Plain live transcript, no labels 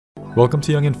Welcome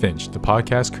to Young and Finch, the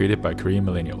podcast created by Korean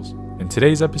millennials. In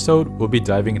today's episode, we'll be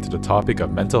diving into the topic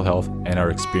of mental health and our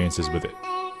experiences with it.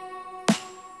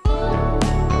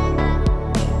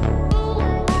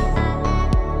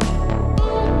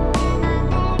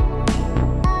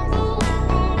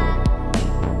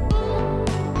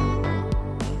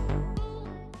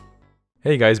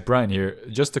 Hey guys, Brian here.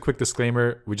 Just a quick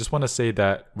disclaimer, we just want to say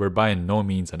that we're by no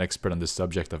means an expert on the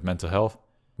subject of mental health.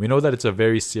 We know that it's a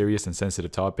very serious and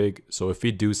sensitive topic, so if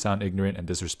we do sound ignorant and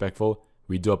disrespectful,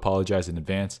 we do apologize in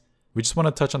advance. We just want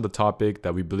to touch on the topic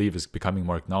that we believe is becoming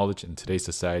more acknowledged in today's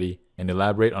society and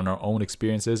elaborate on our own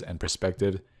experiences and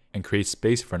perspective and create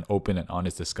space for an open and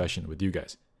honest discussion with you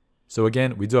guys. So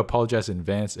again, we do apologize in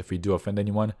advance if we do offend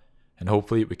anyone, and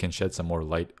hopefully we can shed some more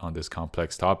light on this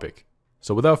complex topic.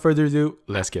 So without further ado,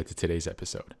 let's get to today's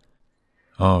episode.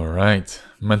 All right,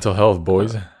 mental health,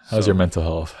 boys. How's your mental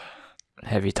health?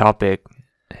 Heavy topic.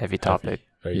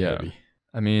 Very heavy.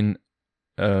 I mean,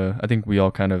 I think we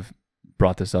all kind of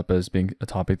brought this up as being a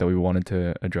topic that we wanted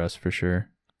to address for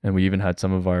sure. And we even had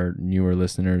some of our newer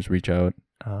listeners reach out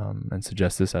and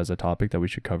suggest this as a topic that we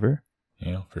should cover.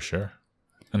 Yeah, for sure.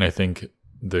 And I think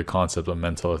the concept of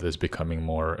mental health is becoming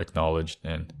more acknowledged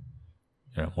and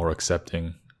more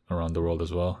accepting around the world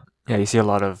as well. Yeah, you see a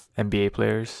lot of NBA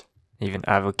players even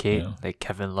advocate, like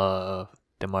Kevin Love,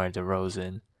 DeMar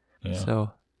DeRozan. Yeah.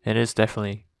 So it is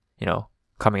definitely,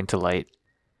 coming to light.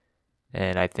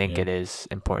 And I think it is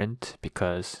important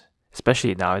because,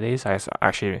 especially nowadays, I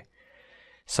actually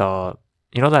saw,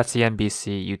 that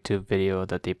CNBC YouTube video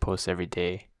that they post every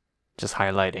day, just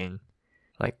highlighting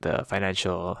like the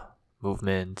financial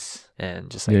movements and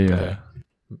just like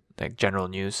like general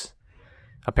news.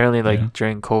 Apparently,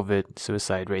 during COVID,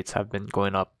 suicide rates have been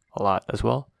going up a lot as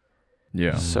well.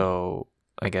 Yeah. So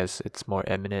I guess it's more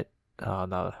imminent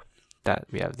now that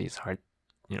we have these hard,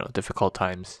 difficult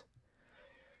times.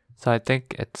 So I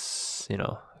think it's,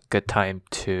 a good time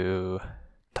to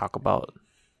talk about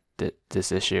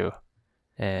this issue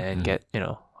and get,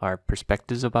 our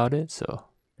perspectives about it. So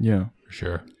yeah, for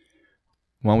sure.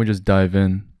 Why don't we just dive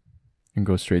in and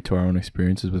go straight to our own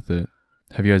experiences with it?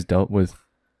 Have you guys dealt with,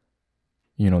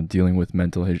 dealing with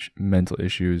mental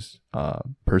issues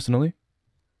personally?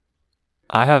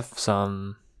 I have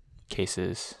some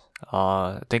cases.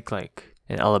 I think like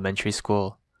in elementary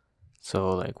school,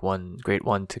 so like grade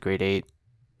 1 to grade 8,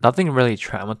 nothing really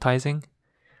traumatizing.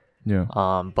 Yeah.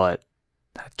 But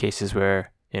had cases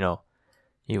where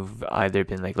you've either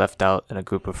been like left out in a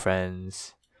group of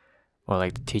friends, or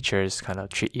like the teachers kind of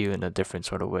treat you in a different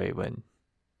sort of way.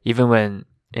 Even when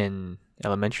in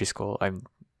elementary school, I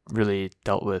really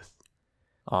dealt with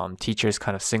teachers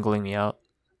kind of singling me out,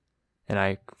 and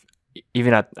I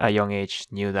even at a young age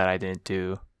knew that I didn't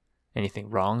do anything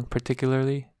wrong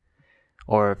particularly,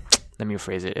 or let me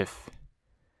rephrase it, if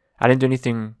I didn't do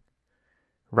anything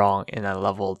wrong in a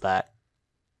level that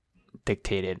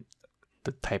dictated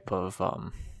the type of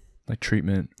like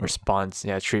treatment response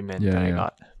that I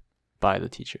got by the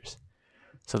teachers.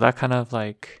 So that kind of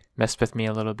like messed with me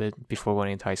a little bit before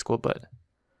going into high school, but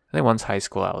I think once high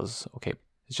school I was okay.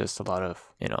 It's just a lot of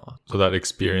So that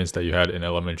experience that you had in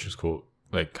elementary school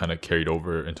like kind of carried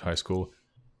over into high school,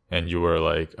 and you were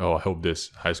like, oh, I hope this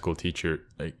high school teacher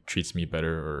like treats me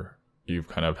better, or you've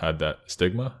kind of had that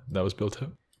stigma that was built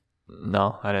up?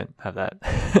 No, I didn't have that.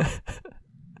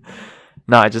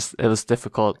 No, it was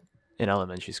difficult in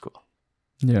elementary school.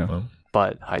 Yeah. Well,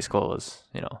 but high school was,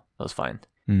 it was fine.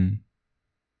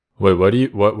 Wait, what do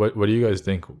you guys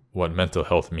think what mental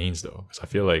health means though? Because I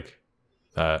feel like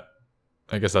that,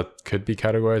 I guess that could be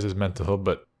categorized as mental health,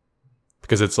 but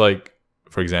because it's like,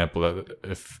 for example,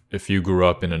 if you grew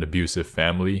up in an abusive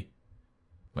family,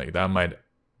 like that might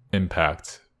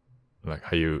impact like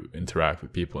how you interact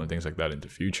with people and things like that in the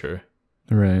future.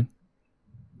 Right.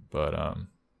 But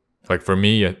like for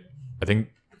me, I think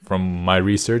from my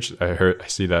research, I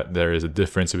see that there is a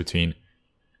difference between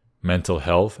mental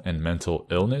health and mental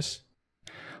illness.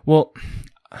 Well,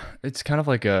 it's kind of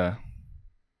like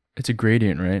it's a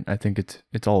gradient, right? I think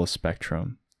it's all a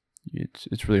spectrum.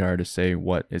 It's really hard to say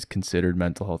what is considered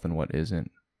mental health and what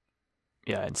isn't.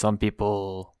 Yeah, and some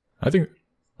people, I think,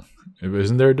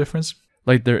 isn't there a difference?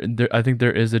 Like I think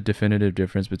there is a definitive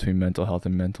difference between mental health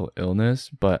and mental illness,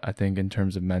 but I think in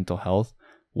terms of mental health,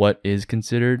 what is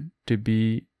considered to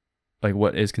be like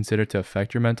what is considered to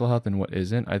affect your mental health and what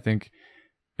isn't, I think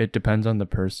it depends on the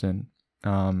person.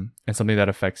 And something that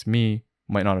affects me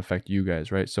might not affect you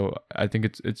guys, right? So I think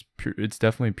it's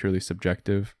definitely purely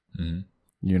subjective.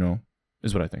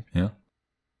 Is what I think. Yeah.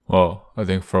 Well, I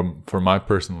think from my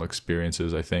personal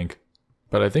experiences, I think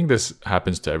this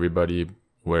happens to everybody,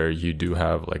 where you do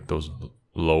have like those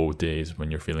low days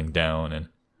when you're feeling down and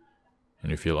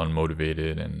you feel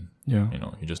unmotivated and Yeah.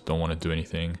 you just don't want to do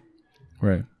anything.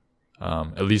 Right.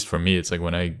 At least for me, it's like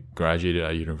when I graduated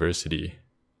at university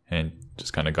and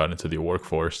just kind of got into the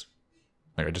workforce,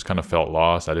 like I just kind of felt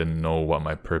lost. I didn't know what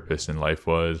my purpose in life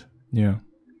was. Yeah.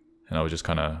 And I was just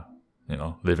kind of,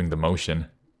 living the motion.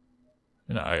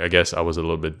 And I guess I was a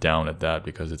little bit down at that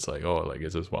because it's like, oh, like,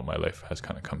 is this what my life has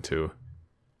kind of come to?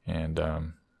 And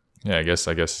yeah, I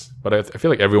guess. But I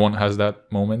feel like everyone has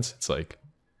that moments. It's like,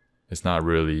 it's not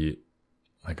really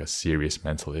like a serious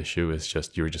mental issue. It's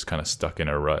just, you're just kind of stuck in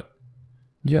a rut.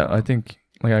 Yeah, I think,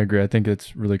 like, I agree. I think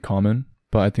it's really common,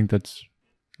 but I think that's,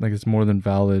 like, it's more than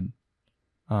valid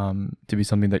to be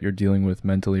something that you're dealing with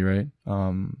mentally, right?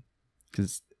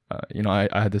 Because, I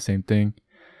had the same thing.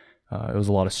 It was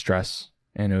a lot of stress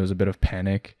and it was a bit of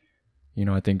panic.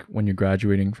 I think when you're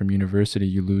graduating from university,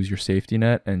 you lose your safety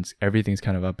net and everything's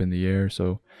kind of up in the air.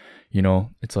 So,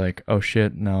 it's like, oh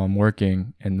shit, now I'm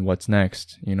working and what's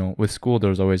next? With school, there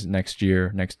was always next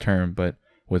year, next term, but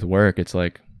with work, it's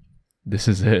like, this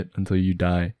is it until you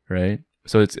die, right?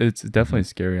 So it's definitely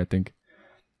scary, I think.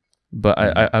 But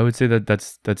I would say that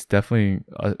that's definitely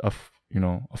a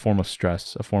form of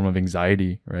stress, a form of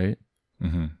anxiety, right?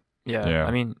 Mm-hmm. Yeah.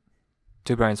 I mean,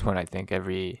 to Brian's point, I think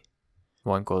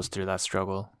everyone goes through that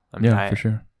struggle. I mean, for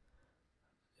sure.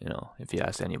 If you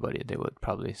ask anybody, they would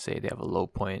probably say they have a low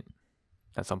point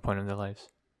at some point in their lives.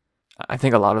 I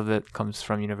think a lot of it comes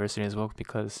from university as well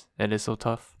because it is so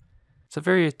tough. It's a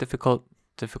very difficult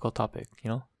topic,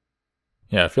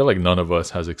 Yeah, I feel like none of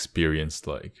us has experienced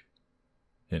like,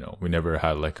 we never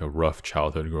had like a rough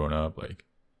childhood growing up. Like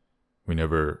we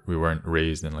weren't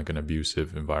raised in like an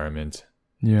abusive environment.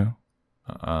 Yeah.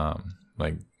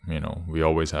 Like, we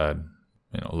always had,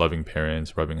 loving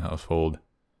parents, loving household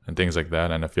and things like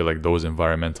that. And I feel like those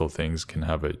environmental things can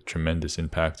have a tremendous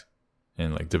impact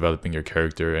in like developing your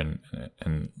character and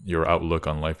your outlook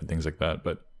on life and things like that.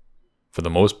 But for the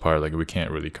most part, like we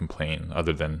can't really complain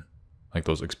other than like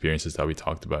those experiences that we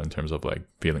talked about in terms of like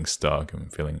feeling stuck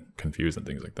and feeling confused and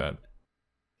things like that.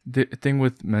 The thing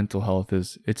with mental health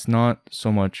is it's not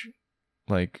so much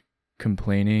like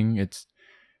complaining.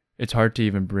 It's hard to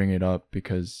even bring it up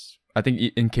because I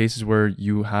think in cases where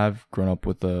you have grown up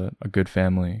with a good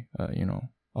family,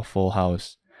 a full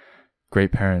house,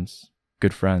 great parents,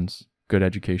 good friends, good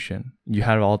education, you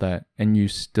had all that and you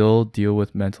still deal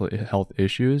with mental health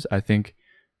issues, I think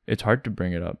it's hard to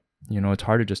bring it up. It's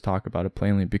hard to just talk about it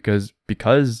plainly because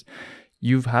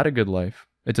you've had a good life.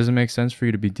 It doesn't make sense for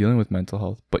you to be dealing with mental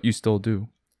health, but you still do.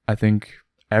 I think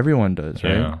everyone does,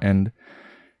 right? Yeah. And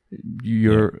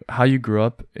how you grew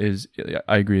up is,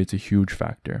 I agree, it's a huge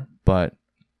factor. But,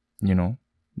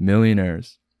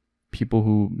 millionaires, people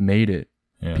who made it,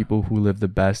 people who live the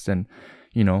best and,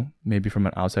 maybe from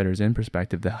an outsider's in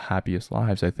perspective, the happiest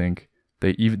lives, I think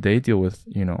they deal with,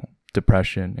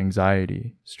 depression,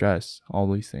 anxiety, stress,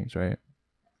 all these things, right?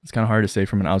 It's kind of hard to say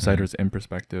from an outsider's in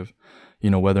perspective,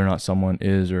 whether or not someone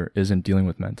is or isn't dealing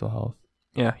with mental health.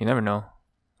 Yeah, you never know.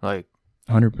 Like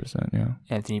 100%, yeah.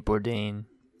 Anthony Bourdain,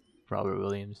 Robert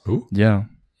Williams. Who? Yeah.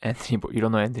 You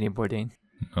don't know Anthony Bourdain?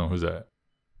 Oh, who's that?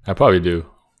 I probably do,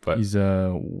 but he's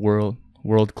a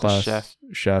world-class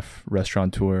chef,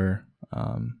 restaurateur,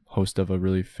 host of a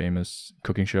really famous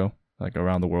cooking show, like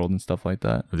around the world and stuff like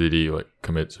that. Did he like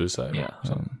commit suicide? Yeah.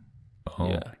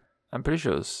 Yeah. I'm pretty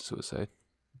sure it was suicide.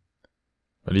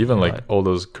 But even like all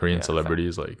those Korean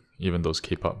celebrities, like even those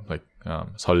K-pop, like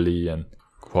Sully and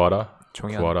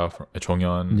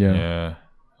Chonghyun, yeah,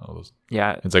 all those.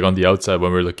 Yeah, it's like on the outside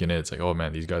when we're looking at it, it's like, oh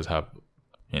man, these guys have,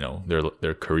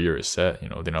 their career is set. They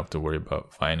don't have to worry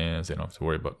about finance. They don't have to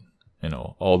worry about,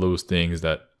 all those things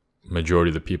that majority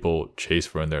of the people chase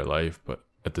for in their life. But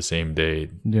at the same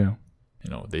day,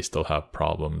 they still have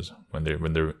problems when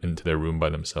they're into their room by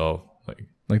themselves.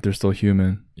 Like they're still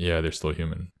human. Yeah, they're still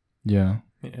human. Yeah.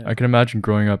 I can imagine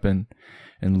growing up and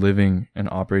living and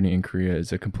operating in Korea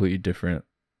is a completely different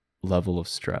level of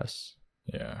stress.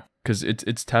 Yeah. Because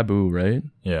it's taboo, right?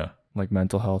 Yeah. Like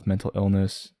mental health, mental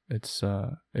illness. It's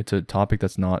a topic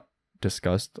that's not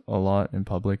discussed a lot in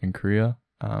public in Korea.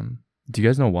 Do you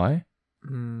guys know why?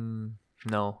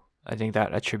 No. I think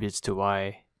that attributes to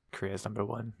why Korea is number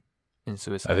one in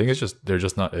suicide. I think it's just they're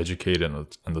just not educated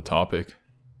on the topic.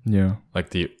 Yeah. Like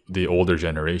the older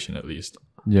generation, at least.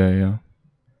 Yeah.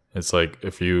 It's like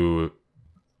if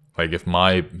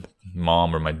my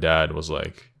mom or my dad was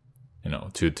like,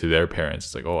 to their parents,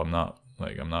 it's like, oh, I'm not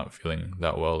feeling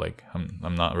that well. Like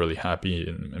I'm not really happy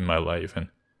in my life. And,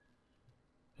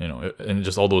 and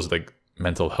just all those like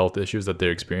mental health issues that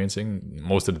they're experiencing,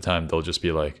 most of the time they'll just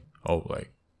be like, oh,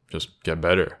 like, just get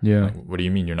better. Yeah. Like, what do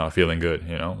you mean you're not feeling good?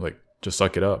 You know, like just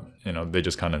suck it up. You know, they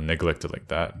just kind of neglect it like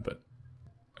that. But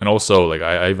and also like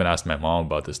I even asked my mom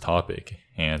about this topic,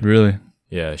 and Really?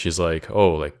 yeah, she's like,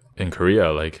 oh, like in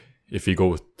Korea, like if you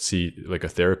go see like a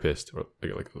therapist or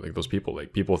like those people,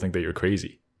 like people think that you're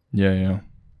crazy. Yeah, yeah.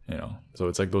 You know, so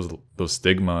it's like those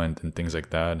stigma and things like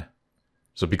that.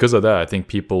 So because of that, I think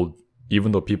people,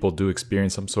 even though people do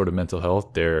experience some sort of mental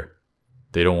health,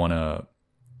 they don't want to,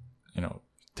 you know,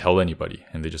 tell anybody,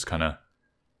 and they just kind of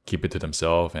keep it to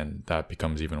themselves, and that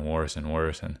becomes even worse and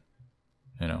worse, and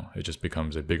you know, it just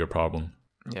becomes a bigger problem.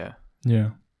 Yeah.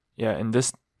 Yeah. Yeah, in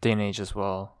this day and age as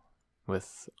well,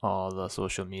 with all the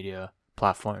social media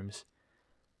platforms,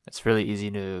 it's really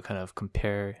easy to kind of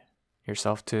compare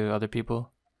yourself to other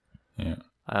people. Yeah.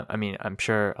 I mean, I'm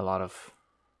sure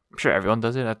everyone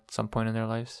does it at some point in their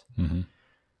lives. Mm-hmm.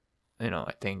 You know,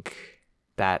 I think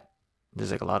that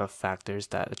there's like a lot of factors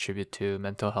that attribute to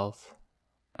mental health.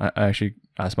 I actually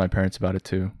asked my parents about it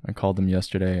too. I called them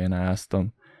yesterday and I asked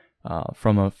them,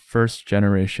 from a first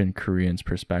generation Korean's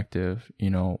perspective, you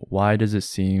know, why does it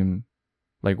seem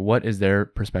like, what is their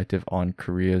perspective on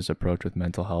Korea's approach with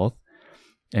mental health,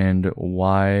 and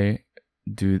what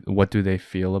do they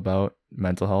feel about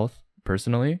mental health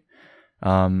personally?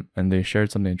 And they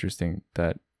shared something interesting,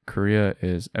 that Korea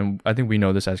is, and I think we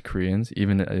know this as Koreans,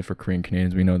 even if we're Korean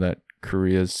Canadians, we know that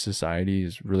Korea's society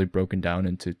is really broken down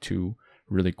into two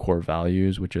really core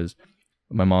values, which is,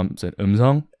 my mom said,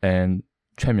 음성 and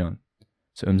최면.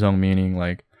 So 음성 meaning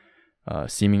like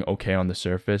seeming okay on the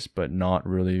surface, but not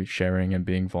really sharing and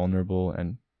being vulnerable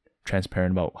and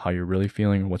transparent about how you're really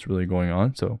feeling or what's really going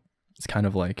on. So it's kind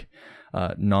of like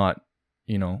not,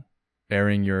 you know,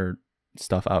 airing your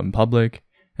stuff out in public.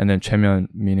 And then 최면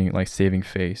meaning like saving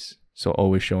face. So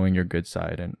always showing your good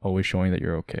side and always showing that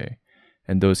you're okay.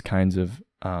 And those kinds of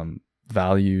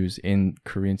values in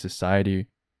Korean society,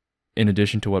 in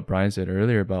addition to what Brian said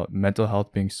earlier about mental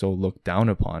health being so looked down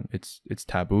upon, it's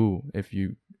taboo. If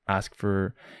you ask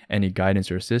for any guidance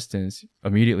or assistance,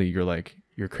 immediately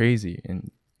you're crazy,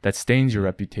 and that stains your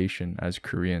reputation as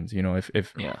Koreans. You know,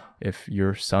 if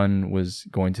your son was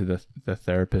going to the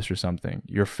therapist or something,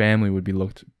 your family would be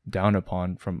looked down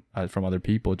upon from other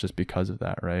people just because of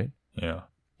that, right? Yeah.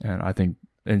 And I think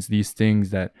it's these things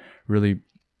that really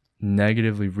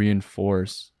negatively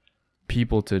reinforce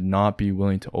people to not be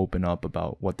willing to open up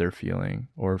about what they're feeling,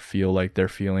 or feel like their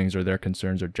feelings or their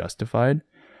concerns are justified,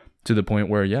 to the point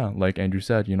where, yeah, like Andrew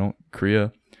said, you know,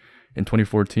 Korea in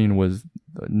 2014 was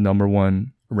the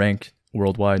 #1 ranked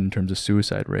worldwide in terms of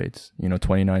suicide rates. You know,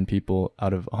 29 people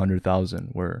out of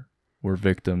 100,000 were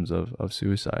victims of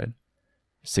suicide.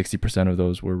 60% of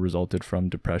those were resulted from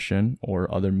depression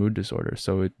or other mood disorders.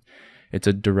 So it's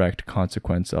a direct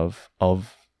consequence of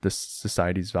the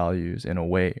society's values in a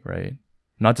way, right?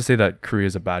 Not to say that Korea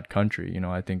is a bad country. You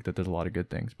know, I think that there's a lot of good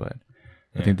things, but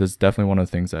I think that's definitely one of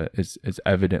the things that is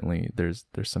evidently there's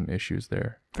some issues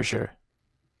there. For sure.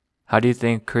 How do you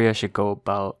think Korea should go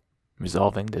about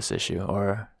resolving this issue,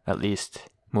 or at least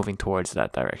moving towards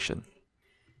that direction?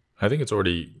 I think it's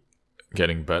already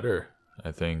getting better.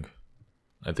 I think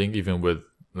even with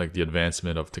like the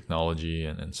advancement of technology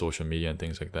and social media and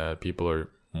things like that, people are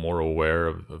more aware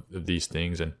of these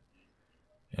things,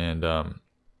 and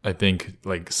I think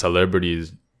like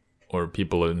celebrities or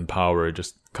people in power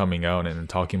just coming out and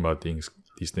talking about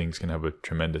these things can have a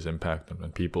tremendous impact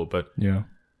on people. But yeah,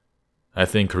 I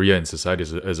think Korea and society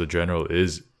as a general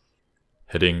is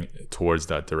heading towards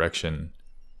that direction.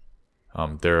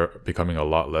 They're becoming a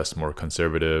lot more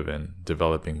conservative and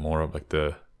developing more of like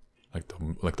the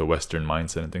Western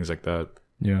mindset and things like that.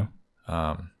 Yeah.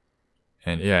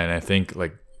 And I think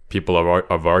like people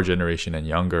of our generation and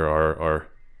younger are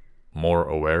more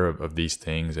aware of these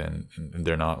things, and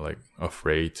they're not like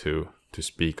afraid to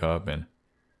speak up. And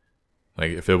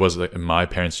like if it was like in my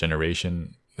parents'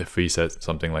 generation, if we said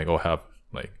something like, "Oh,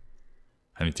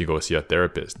 I need to go see a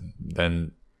therapist,"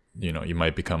 then you know you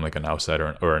might become like an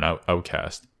outsider or an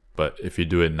outcast. But if you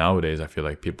do it nowadays, I feel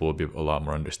like people will be a lot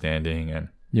more understanding and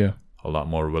a lot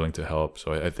more willing to help.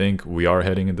 So I think we are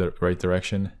heading in the right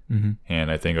direction. Mm-hmm.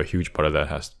 And I think a huge part of that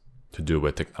has to do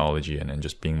with technology and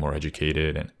just being more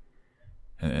educated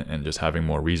and just having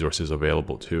more resources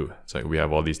available too. It's like we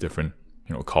have all these different,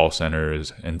 you know, call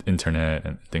centers and internet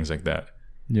and things like that.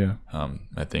 Yeah.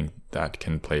 I think that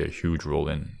can play a huge role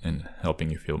in helping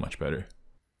you feel much better.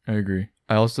 I agree.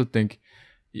 I also think,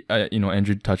 you know,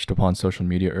 Andrew touched upon social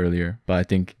media earlier, but I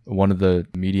think one of the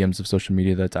mediums of social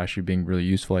media that's actually being really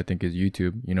useful, I think, is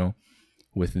YouTube, you know,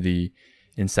 with the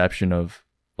inception of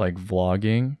like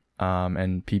vlogging,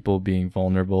 and people being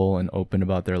vulnerable and open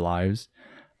about their lives.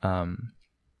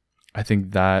 I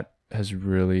think that has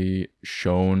really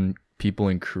shown people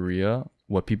in Korea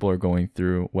what people are going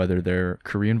through, whether they're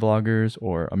Korean vloggers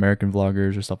or American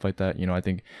vloggers or stuff like that. You know, I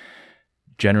think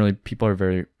generally people are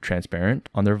very transparent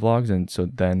on their vlogs. And so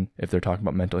then if they're talking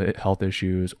about mental health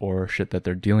issues or shit that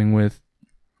they're dealing with,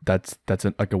 that's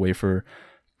like a way for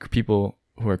people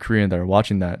who are Korean that are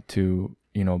watching that to,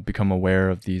 you know, become aware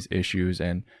of these issues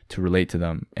and to relate to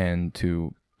them and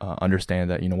to understand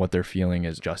that, you know, what they're feeling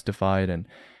is justified and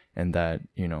that,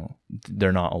 you know,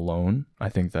 they're not alone. I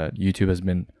think that YouTube has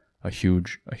been a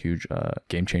huge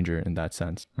game changer in that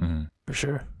sense. Mm-hmm. For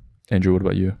sure. Andrew, what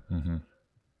about you? Mm-hmm.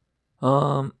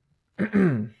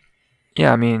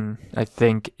 Yeah, I mean, I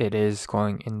think it is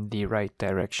going in the right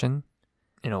direction,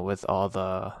 you know, with all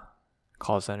the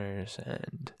call centers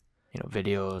and, you know,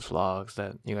 videos, vlogs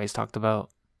that you guys talked about.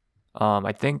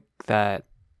 I think that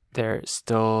there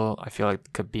still, I feel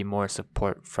like could be more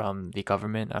support from the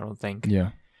government. I don't think,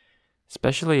 Yeah.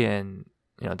 especially in,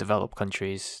 you know, developed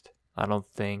countries, I don't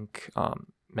think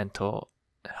mental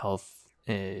health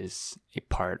is a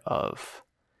part of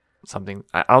something.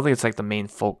 I don't think it's like the main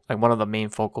like one of the main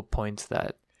focal points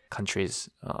that countries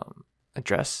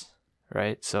address,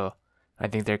 right? So I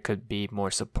think there could be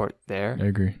more support there. I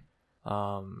agree.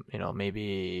 You know,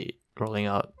 maybe rolling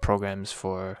out programs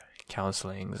for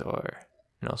counselings or,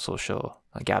 you know, social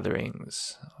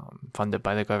gatherings funded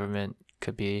by the government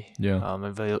could be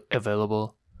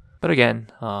available. But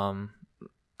again,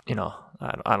 you know,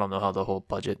 I don't know how the whole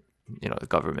budget, you know, the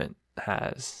government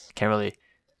has. Can't really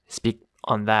speak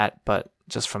on that, but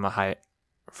just from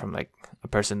like a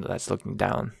person that's looking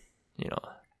down, you know,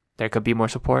 there could be more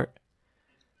support.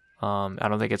 I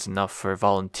don't think it's enough for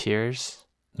volunteers.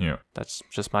 Yeah. That's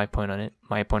just my point on it,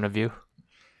 my point of view.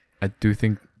 I do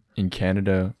think in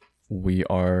Canada, we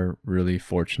are really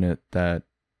fortunate that,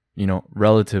 you know,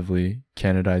 relatively,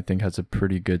 Canada, I think, has a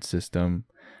pretty good system,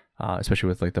 especially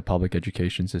with like the public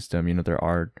education system. You know, there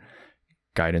are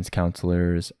guidance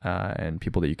counselors and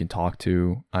people that you can talk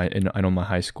to. I know my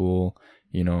high school,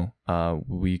 you know,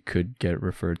 we could get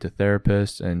referred to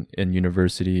therapists, and in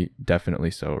university,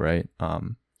 definitely so, right?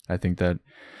 I think that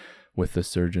with the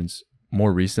surgeons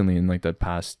more recently in like the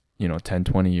past, you know, 10,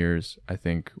 20 years, I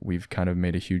think we've kind of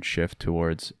made a huge shift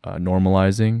towards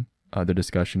normalizing the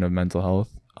discussion of mental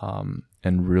health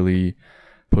and really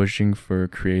pushing for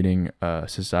creating a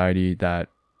society that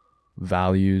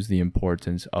values the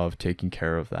importance of taking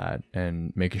care of that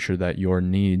and making sure that your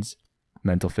needs,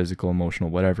 mental, physical, emotional,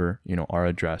 whatever, you know, are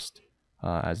addressed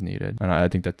as needed. And I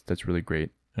think that's really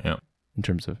great. Yeah. In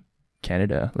terms of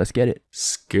Canada, let's get it.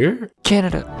 Scare?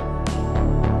 Canada.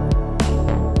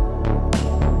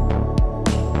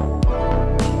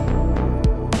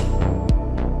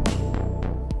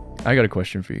 I got a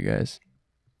question for you guys.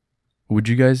 Would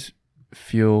you guys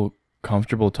feel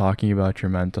comfortable talking about your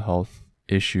mental health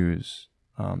issues,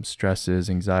 stresses,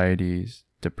 anxieties,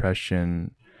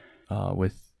 depression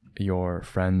with your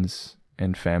friends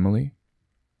and family?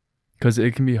 Because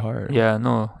it can be hard. Yeah,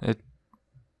 no,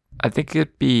 I think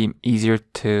it'd be easier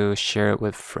to share it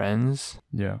with friends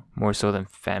Yeah. more so than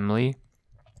family,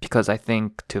 because I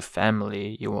think to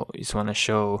family you just want to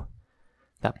show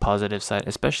that positive side,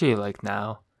 especially like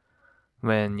now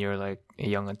when you're like a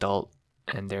young adult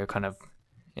and they're kind of,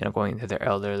 you know, going into their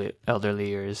elderly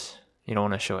years. You don't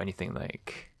want to show anything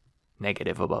like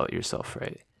negative about yourself,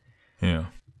 right? Yeah.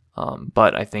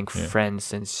 But I think friends,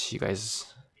 since you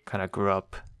guys kind of grew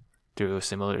up through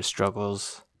similar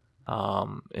struggles,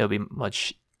 it'll be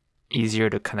much easier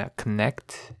to kind of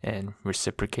connect and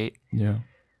reciprocate. Yeah.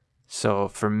 So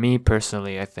for me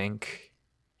personally, I think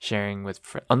sharing with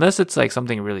friends, unless it's like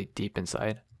something really deep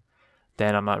inside,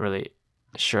 then I'm not really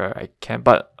sure I can.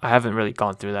 But I haven't really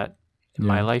gone through that in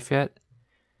my life yet.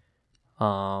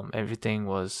 Everything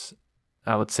was,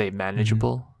 I would say,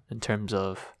 manageable in terms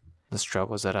of the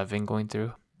struggles that I've been going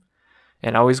through.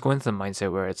 And I always go into the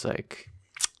mindset where it's like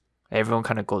everyone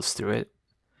kind of goes through it.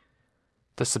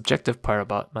 The subjective part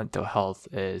about mental health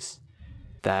is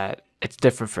that it's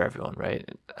different for everyone, right?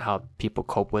 How people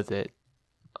cope with it,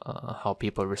 how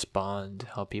people respond,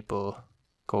 how people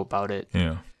go about it.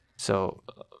 Yeah. So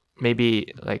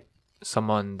maybe like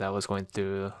someone that was going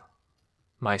through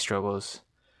my struggles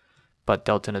but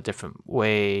dealt in a different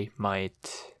way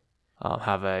might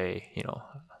have a, you know,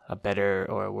 a better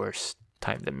or a worse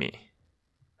time than me.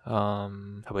 How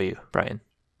about you, Brian?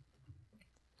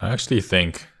 I actually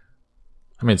think,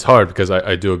 I mean, it's hard because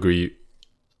I do agree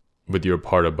with your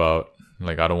part about,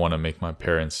 like, I don't want to make my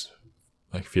parents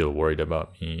like feel worried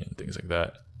about me and things like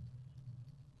that.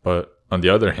 But on the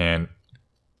other hand,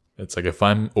 it's like if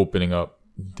I'm opening up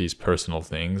these personal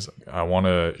things, I want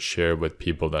to share with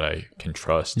people that I can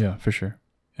trust. Yeah, for sure.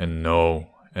 And know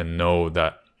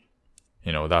that,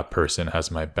 you know, that person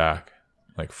has my back,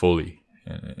 like, fully,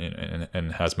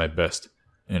 and has my best,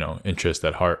 you know, interest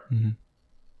at heart. Mm-hmm.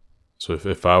 So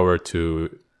if I were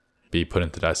to be put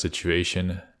into that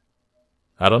situation,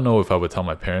 I don't know if I would tell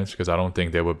my parents, because I don't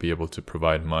think they would be able to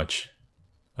provide much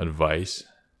advice,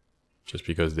 just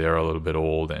because they're a little bit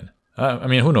old. And I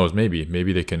mean, who knows, maybe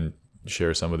they can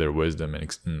share some of their wisdom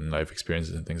and life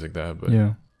experiences and things like that. But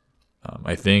yeah,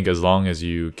 I think as long as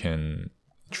you can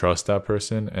trust that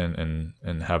person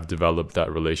and have developed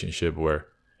that relationship where,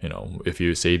 you know, if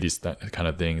you say these kind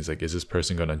of things, like, is this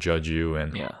person going to judge you?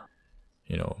 And,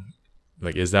 you know,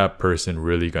 like, is that person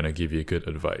really going to give you good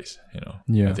advice? You know,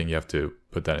 yeah. I think you have to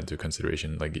put that into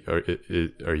consideration. Like,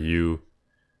 are you,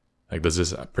 like, does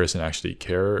this person actually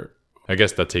care? I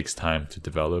guess that takes time to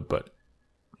develop,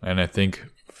 and I think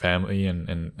family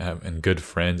and good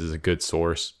friends is a good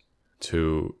source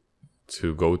to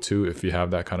go to if you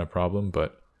have that kind of problem.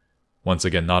 But once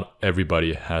again, not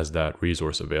everybody has that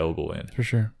resource available, for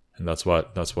sure. And that's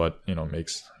what, you know,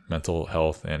 makes mental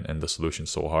health and the solution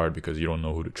so hard, because you don't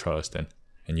know who to trust, and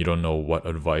you don't know what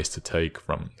advice to take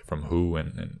from who,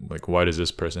 and like, why does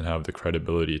this person have the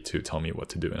credibility to tell me what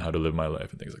to do and how to live my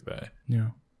life and things like that. Yeah.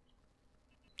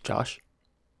 Josh?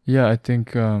 Yeah, I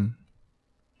think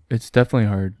it's definitely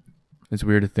hard. It's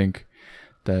weird to think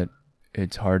that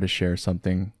it's hard to share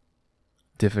something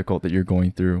difficult that you're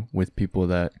going through with people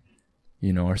that,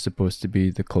 you know, are supposed to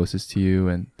be the closest to you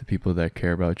and the people that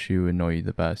care about you and know you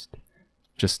the best.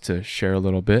 Just to share a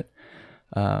little bit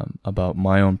about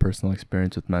my own personal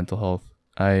experience with mental health.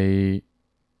 I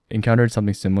encountered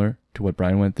something similar to what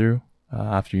Brian went through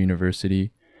after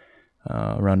university.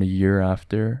 Around a year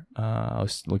after, I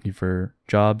was looking for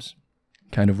jobs,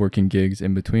 kind of working gigs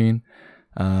in between.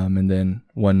 And then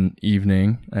one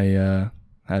evening, I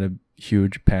had a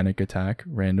huge panic attack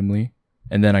randomly.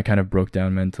 And then I kind of broke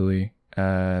down mentally.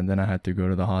 And then I had to go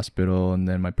to the hospital, and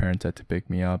then my parents had to pick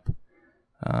me up.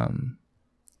 And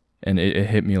it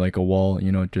hit me like a wall,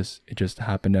 you know, it just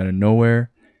happened out of nowhere.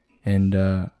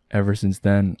 And ever since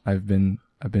then, I've been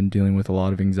dealing with a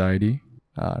lot of anxiety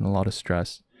and a lot of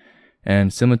stress.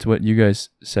 And similar to what you guys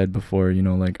said before, you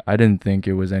know, like, I didn't think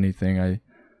it was anything.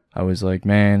 I was like,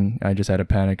 man, I just had a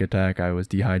panic attack. I was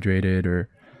dehydrated, or,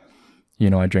 you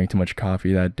know, I drank too much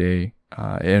coffee that day.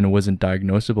 And it wasn't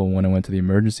diagnosable. When I went to the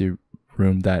emergency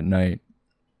room that night,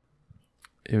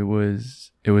 it was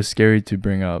scary to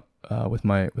bring up with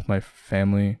my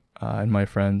family and my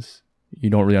friends.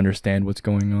 You don't really understand what's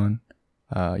going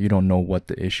on. You don't know what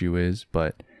the issue is,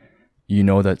 but you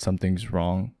know that something's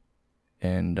wrong.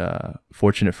 And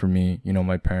fortunate for me, you know,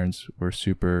 my parents were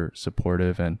super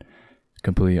supportive and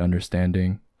completely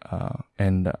understanding.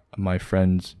 And my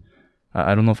friends,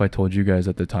 I don't know if I told you guys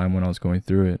at the time when I was going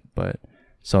through it, but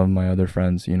some of my other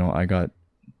friends, you know, I got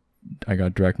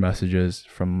direct messages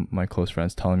from my close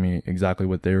friends telling me exactly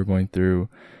what they were going through,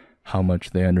 how much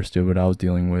they understood what I was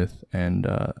dealing with. And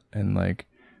like,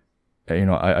 you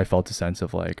know, I felt a sense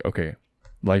of like, okay,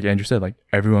 like Andrew said, like,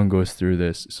 everyone goes through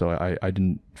this. So I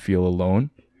didn't feel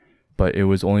alone, but it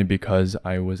was only because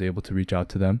I was able to reach out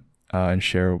to them and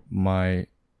share my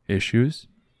issues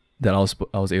that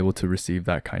I was able to receive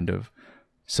that kind of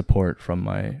support from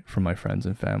my friends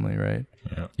and family, right?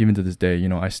 Yeah. Even to this day, you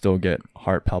know, I still get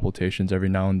heart palpitations every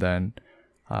now and then.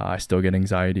 I still get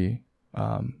anxiety.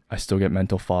 I still get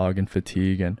mental fog and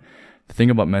fatigue. And the thing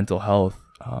about mental health,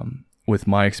 with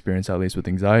my experience, at least with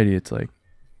anxiety, it's like,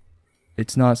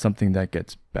 it's not something that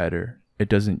gets better. It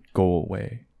doesn't go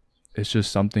away. It's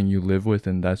just something you live with,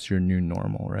 and that's your new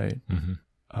normal, right?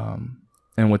 Mm-hmm.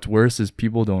 And what's worse is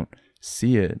people don't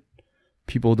see it.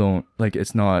 People don't, like,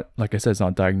 it's not, like I said, it's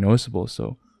not diagnosable.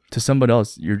 So to somebody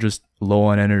else, you're just low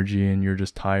on energy and you're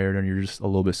just tired and you're just a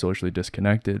little bit socially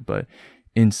disconnected. But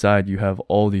inside, you have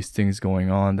all these things going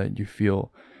on that you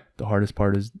feel. The hardest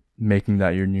part is making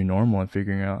that your new normal and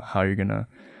figuring out how you're going to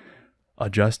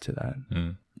adjust to that.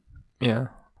 Mm. Yeah.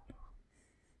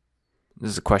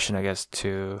 This is a question, I guess,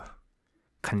 to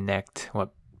connect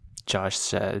what Josh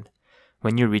said.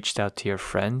 When you reached out to your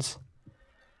friends,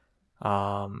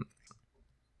 how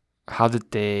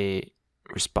did they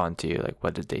respond to you? Like,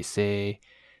 what did they say?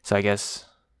 So I guess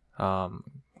where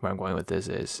I'm going with this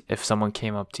is, if someone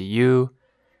came up to you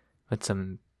with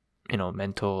some, you know,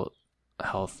 mental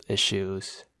health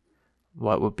issues,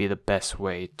 what would be the best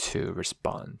way to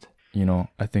respond? You know,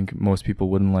 I think most people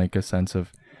wouldn't like a sense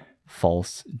of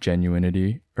false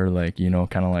genuinity, or like, you know,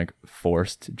 kind of like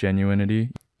forced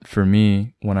genuinity. For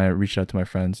me, when I reached out to my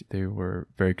friends, they were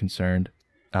very concerned.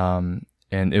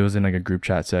 and it was in like a group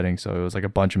chat setting, so it was like a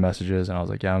bunch of messages, and I was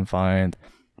like, yeah, I'm fine.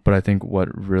 But I think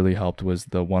what really helped was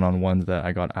the one-on-ones that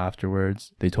I got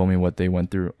afterwards. They told me what they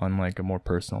went through on like a more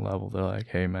personal level. They're like,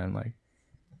 hey man, like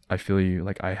I feel you,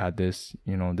 like I had this,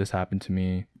 you know, this happened to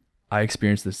me. I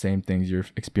experienced the same things you're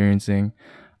experiencing,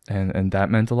 and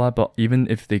that meant a lot. But even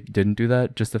if they didn't do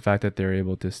that, just the fact that they're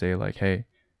able to say like, hey,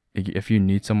 if you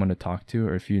need someone to talk to,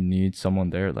 or if you need someone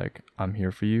there, like I'm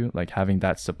here for you, like having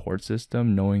that support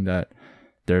system, knowing that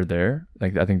they're there,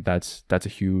 like I think that's a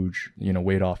huge, you know,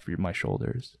 weight off my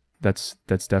shoulders. That's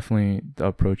definitely the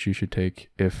approach you should take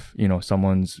if, you know,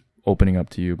 someone's opening up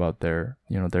to you about their,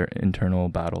 you know, their internal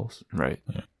battles. Right.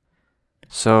 Yeah.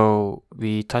 So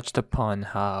we touched upon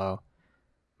how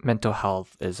mental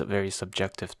health is a very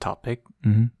subjective topic,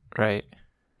 right?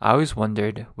 I always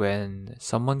wondered when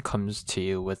someone comes to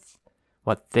you with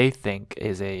what they think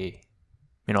is a,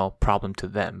 you know, problem to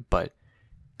them, but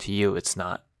to you it's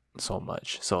not so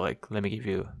much. So like, let me give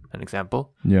you an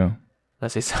example. Yeah.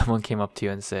 Let's say someone came up to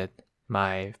you and said,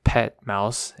 my pet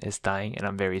mouse is dying and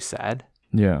I'm very sad.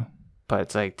 Yeah. But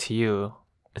it's like, to you,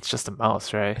 it's just a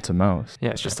mouse, right? It's a mouse.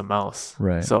 Yeah, it's just a mouse.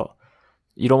 Right. So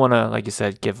you don't want to, like you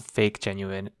said, give fake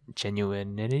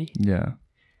genuinity. Yeah.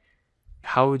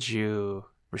 How would you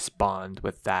respond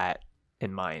with that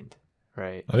in mind,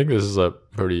 right? I think this is a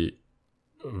pretty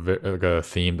like a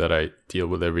theme that I deal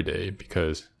with every day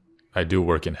because I do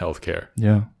work in healthcare.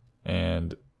 Yeah.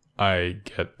 And I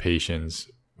get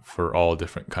patients for all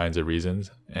different kinds of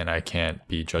reasons, and I can't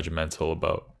be judgmental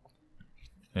about,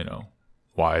 you know,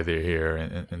 why they're here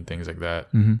and things like that.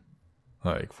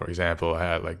 Like, for example, I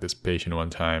had like this patient one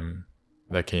time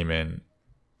that came in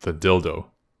the dildo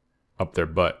up their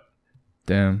butt.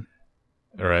 Damn.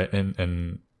 Right.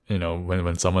 And you know,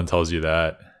 when someone tells you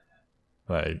that,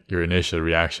 like your initial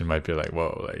reaction might be like,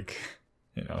 whoa, like,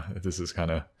 you know, this is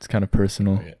it's kind of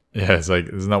personal. Yeah, it's like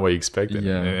it's not what you expected.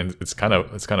 Yeah. And it's kind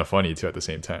of funny too at the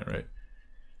same time, right?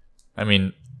 I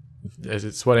mean,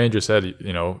 it's what Andrew said,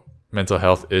 you know, mental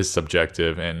health is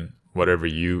subjective, and whatever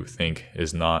you think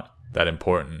is not that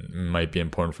important might be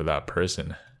important for that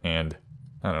person. And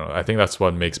I don't know, I think that's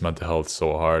what makes mental health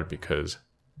so hard, because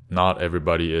not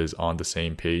everybody is on the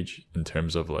same page in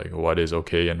terms of like what is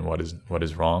okay and what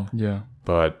is wrong. Yeah.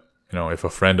 But, you know, if a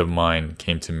friend of mine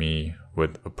came to me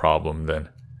with a problem, then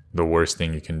the worst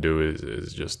thing you can do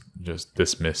is just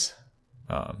dismiss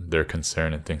their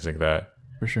concern and things like that.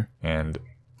 For sure. And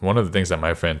one of the things that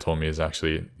my friend told me is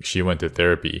actually she went to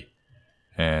therapy,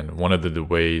 and one of the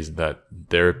ways that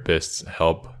therapists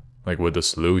help like with the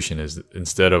solution is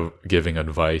instead of giving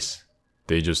advice,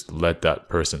 they just let that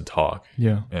person talk.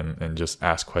 Yeah. And just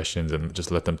ask questions and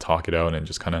just let them talk it out and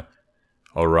just kind of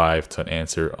arrive to an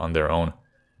answer on their own.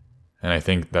 And I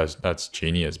think that's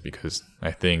genius, because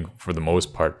I think for the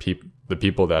most part, the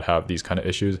people that have these kind of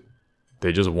issues,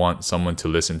 they just want someone to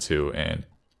listen to, and,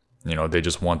 you know, they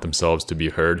just want themselves to be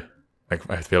heard. Like,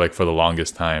 I feel like for the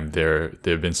longest time,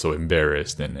 they've been so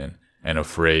embarrassed and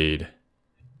afraid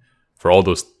for all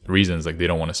those reasons. Like, they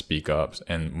don't want to speak up.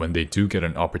 And when they do get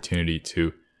an opportunity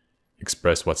to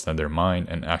express what's on their mind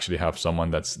and actually have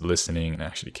someone that's listening and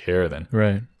actually care, then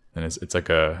right. And it's like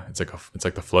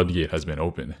the floodgate has been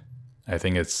opened. I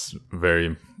think it's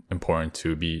very important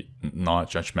to be not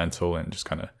judgmental and just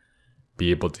kind of be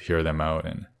able to hear them out,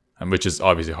 and which is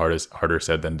obviously harder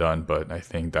said than done, but I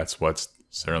think that's what's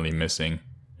certainly missing,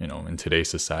 you know, in today's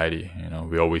society. You know,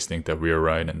 we always think that we're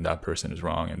right and that person is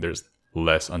wrong, and there's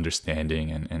less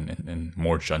understanding and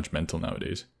more judgmental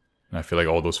nowadays. And I feel like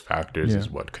all those factors is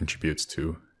what contributes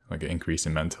to like an increase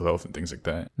in mental health and things like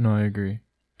that. No, I agree.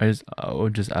 I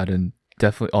would just add in,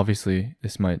 definitely, obviously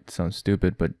this might sound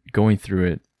stupid, but going through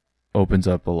it opens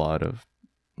up a lot of,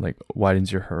 like,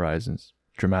 widens your horizons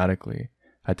dramatically.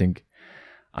 I think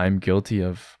I'm guilty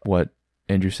of what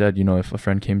Andrew said. You know, if a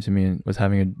friend came to me and was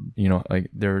having a, you know, like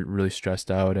they're really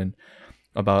stressed out and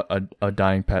about a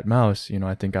dying pet mouse, you know,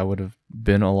 I think I would have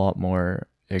been a lot more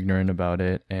ignorant about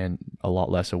it and a lot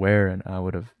less aware, and I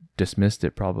would have dismissed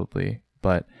it probably.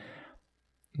 But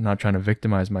not trying to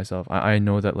victimize myself. I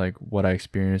know that like what I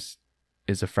experienced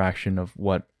is a fraction of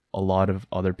what a lot of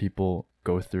other people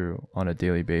go through on a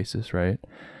daily basis, right?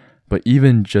 But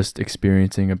even just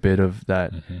experiencing a bit of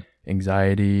that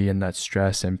anxiety and that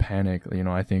stress and panic, you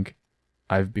know, I think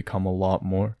I've become a lot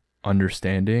more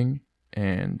understanding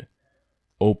and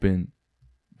open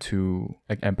to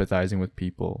like empathizing with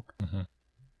people.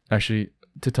 Actually,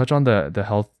 to touch on the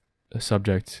health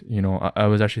subject, you know, I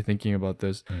was actually thinking about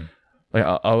this. Like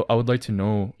I would like to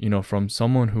know, you know, from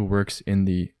someone who works in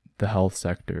the health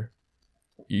sector,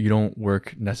 you don't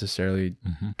work necessarily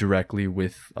directly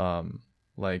with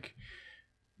like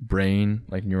brain,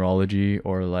 like neurology,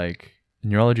 or like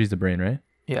neurology is the brain, right?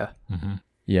 Yeah. Mm-hmm.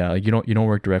 Yeah, like you don't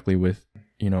work directly with,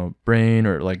 you know, brain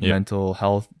or like Yeah. mental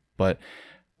health, but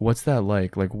what's that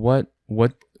like? Like what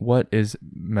is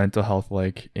mental health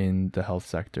like in the health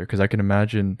sector? Because I can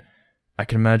imagine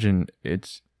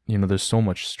it's, you know, there's so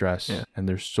much stress Yeah. and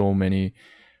there's so many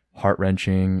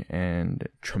heart-wrenching and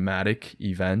traumatic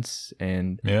events,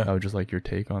 and Yeah. I would just like your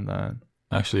take on that.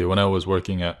 Actually, when I was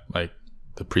working at like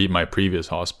my previous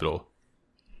hospital,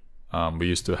 we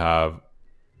used to have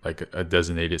like a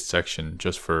designated section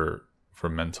just for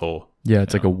mental. Yeah,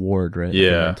 it's you like a know. ward, right? Like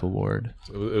Yeah. a mental ward.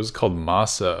 It was called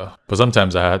Masa, but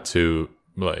sometimes I had to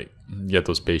like get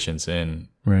those patients in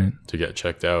Right. to get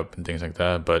checked out and things like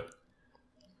that. But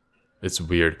it's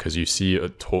weird because you see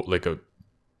like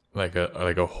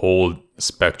a whole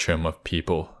spectrum of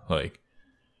people. Like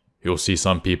you'll see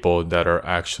some people that are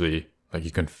actually like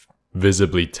you can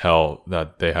visibly tell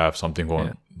that they have something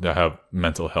going, that have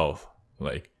mental health,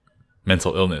 like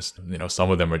mental illness. You know,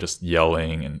 some of them are just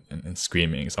yelling and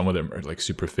screaming. Some of them are like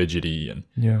super fidgety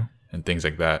and things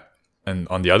like that. And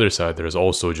on the other side, there's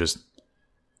also just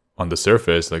on the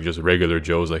surface, like just regular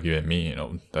Joes like you and me, you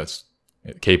know, that's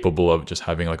capable of just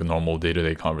having like a normal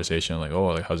day-to-day conversation. Like, oh,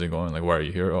 like, how's it going? Like, why are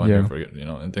you here? Oh, I'm here for, you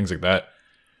know, and things like that.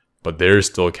 But they're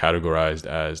still categorized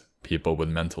as people with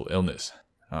mental illness.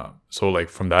 So like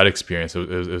from that experience, it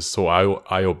was so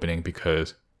eye-opening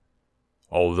because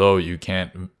although you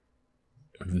can't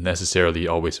necessarily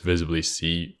always visibly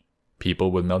see people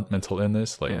with mental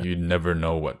illness, like you never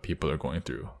know what people are going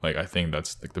through. Like I think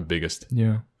that's like the biggest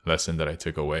lesson that I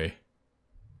took away.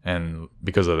 And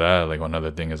because of that, like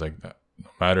another thing is like no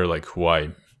matter like who I,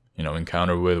 you know,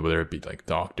 encounter with, whether it be like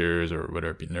doctors or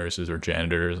whether it be nurses or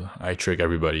janitors, I treat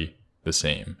everybody the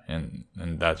same, and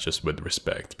that's just with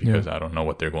respect because I don't know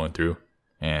what they're going through,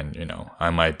 and you know I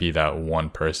might be that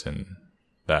one person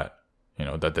that, you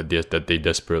know, that they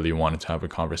desperately wanted to have a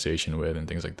conversation with and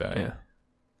things like that. Yeah.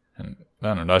 And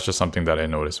I don't know, that's just something that I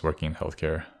noticed working in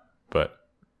healthcare. But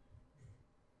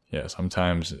yeah,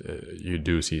 sometimes you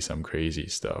do see some crazy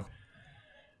stuff.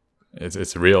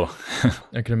 It's real.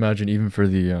 I can imagine even for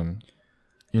the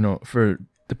you know, for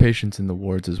the patients in the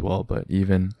wards as well, but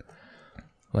even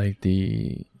like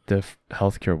the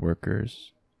healthcare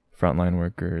workers, frontline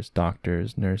workers,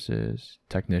 doctors, nurses,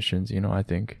 technicians, you know, I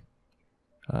think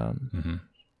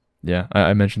yeah,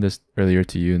 I mentioned this earlier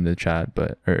to you in the chat,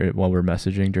 but or while we're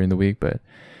messaging during the week, but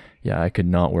yeah, I could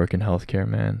not work in healthcare,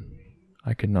 man.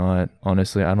 I could not,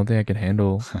 honestly. I don't think I could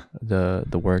handle the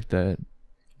work that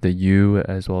you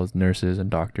as well as nurses and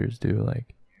doctors do.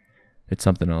 Like, it's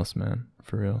something else, man,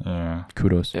 for real. Yeah.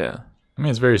 Kudos. Yeah. I mean,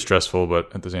 it's very stressful,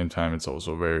 but at the same time, it's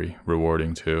also very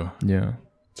rewarding too. Yeah.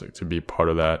 It's like to be part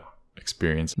of that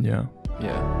experience. Yeah.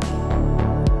 Yeah.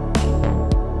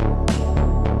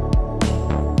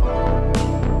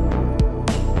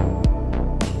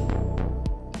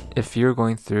 If you're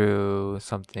going through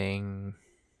something,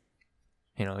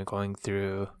 you know, going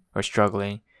through or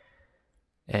struggling,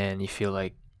 and you feel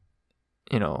like,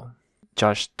 you know,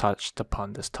 Josh touched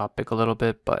upon this topic a little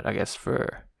bit, but I guess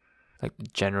for like the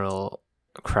general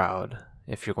crowd,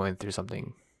 if you're going through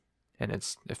something and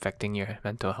it's affecting your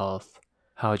mental health,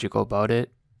 how would you go about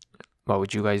it? What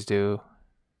would you guys do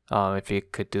if you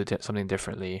could do something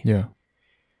differently? Yeah.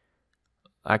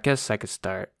 I guess I could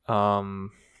start.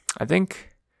 I think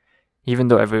even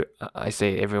though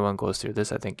everyone goes through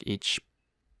this, I think each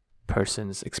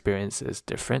person's experience is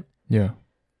different. Yeah.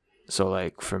 So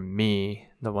like for me,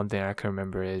 the one thing I can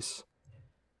remember is,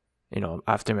 you know,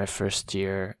 after my first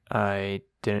year, I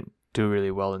didn't do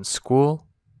really well in school.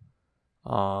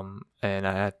 And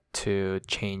I had to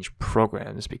change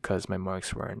programs because my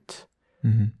marks weren't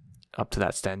up to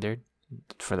that standard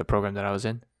for the program that I was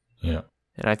in. Yeah.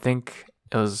 And I think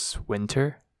it was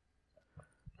winter,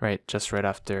 right? Just right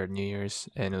after New Year's,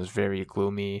 and it was very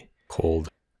gloomy. Cold.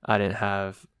 I didn't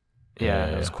have,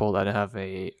 it was cold. I didn't have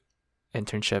a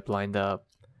internship lined up.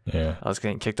 Yeah. I was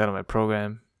getting kicked out of my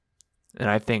program. And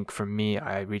I think for me,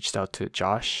 I reached out to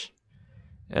Josh.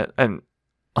 And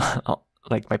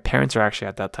like my parents were actually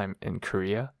at that time in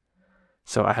Korea.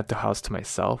 So I had the house to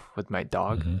myself with my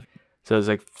dog. Mm-hmm. So it was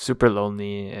like super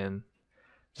lonely, and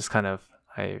just kind of,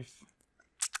 I've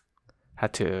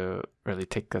had to really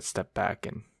take a step back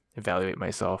and evaluate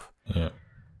myself. Yeah.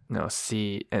 You know,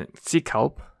 seek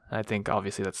help. I think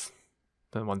obviously that's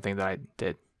the one thing that I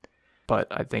did. But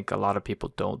I think a lot of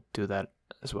people don't do that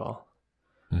as well.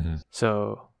 Mm-hmm.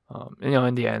 So, you know,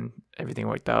 in the end, everything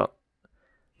worked out.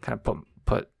 Kind of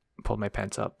pulled my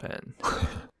pants up and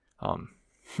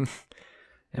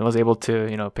and was able to,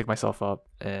 you know, pick myself up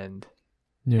and,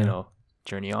 you know,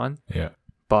 journey on. Yeah.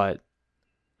 But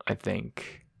I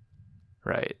think,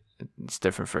 right, it's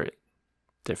different for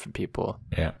different people.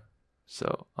 Yeah.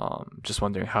 So just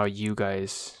wondering how you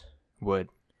guys would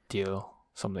deal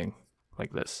something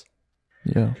like this.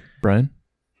 Yeah. Brian?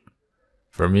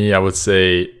 For me, I would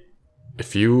say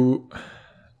if you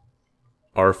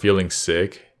are feeling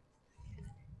sick,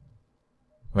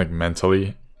 like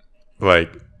mentally,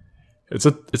 like it's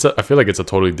a I feel like it's a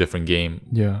totally different game.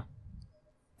 Yeah.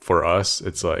 For us,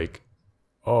 it's like,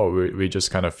 oh, we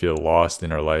just kind of feel lost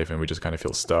in our life and we just kind of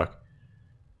feel stuck.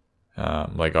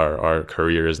 Like our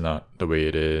career is not the way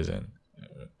it is, and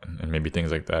maybe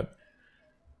things like that.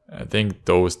 I think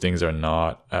those things are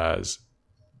not as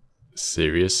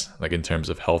serious, like in terms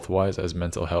of health wise, as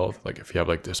mental health. Like if you have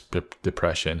like this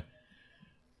depression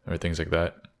or things like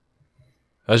that.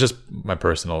 That's just my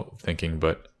personal thinking,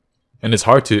 and it's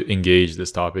hard to engage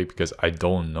this topic because I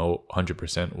don't know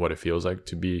 100% what it feels like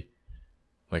to be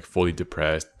like fully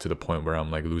depressed to the point where I'm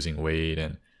like losing weight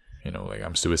and, like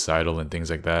I'm suicidal and things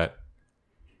like that.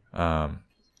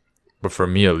 But for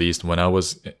me, at least, when I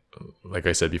was, like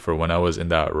I said before, when I was in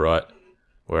that rut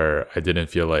where I didn't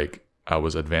feel like I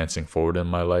was advancing forward in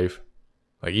my life,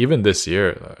 like even this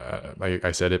year, like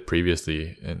I said it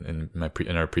previously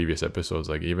in our previous episodes,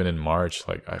 like even in March,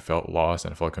 like I felt lost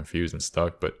and I felt confused and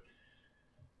stuck. But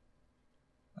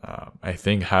I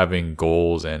think having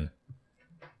goals and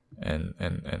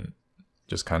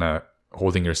just kind of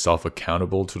holding yourself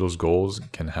accountable to those goals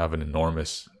can have an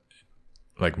enormous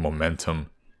like momentum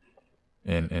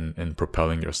in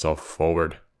propelling yourself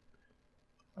forward.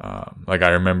 Like I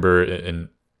remember in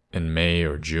May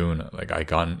or June, like I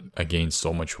gained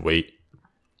so much weight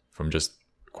from just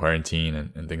quarantine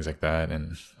and things like that.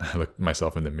 And I looked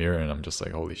myself in the mirror and I'm just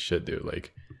like, holy shit, dude.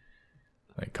 Like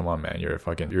come on, man,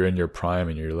 you're in your prime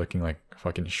and you're looking like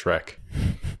fucking Shrek.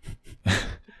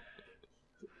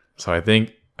 So I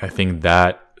think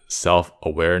that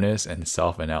self-awareness and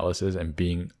self-analysis and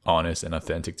being honest and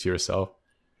authentic to yourself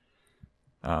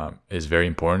is very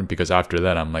important, because after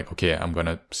that I'm like, okay, I'm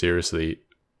gonna seriously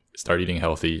start eating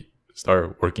healthy,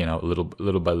 start working out little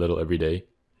by little every day.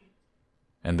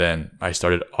 And then I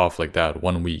started off like that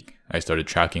 1 week. I started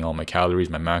tracking all my calories,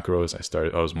 my macros.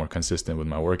 I was more consistent with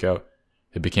my workout.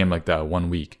 It became like that 1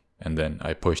 week, and then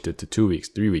I pushed it to 2 weeks,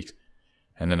 3 weeks,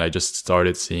 and then I just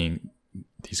started seeing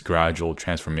these gradual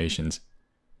transformations.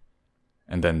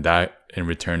 And then that in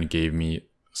return gave me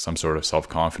some sort of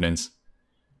self-confidence.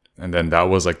 And then that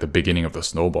was like the beginning of the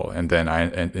snowball. And then I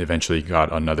eventually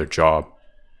got another job,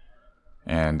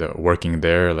 and working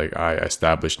there, like I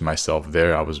established myself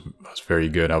there. I was very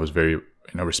good. I was very,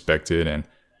 respected and,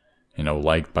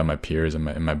 liked by my peers and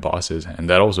my bosses. And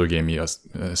that also gave me a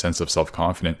sense of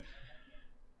self-confidence.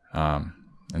 And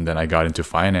then I got into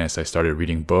finance. I started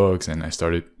reading books and I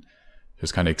started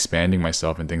just kind of expanding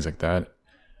myself and things like that.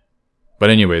 But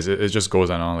anyways, it just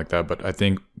goes on like that. But I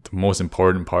think the most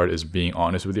important part is being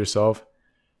honest with yourself,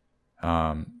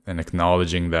 and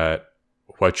acknowledging that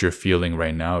what you're feeling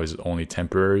right now is only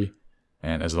temporary.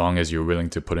 And as long as you're willing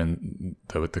to put in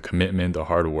the commitment, the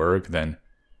hard work, then,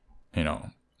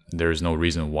 there's no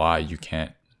reason why you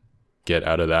can't get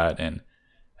out of that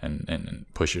and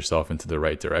push yourself into the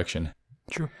right direction.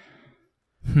 True.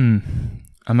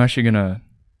 I'm actually gonna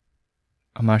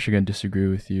disagree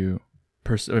with you.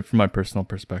 From my personal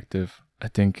perspective, I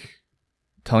think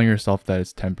telling yourself that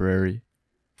it's temporary,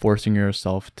 forcing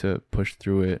yourself to push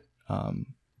through it,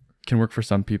 can work for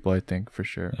some people, I think, for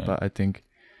sure. Yeah. But I think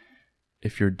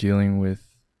if you're dealing with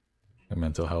the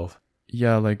mental health,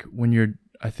 like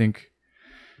I think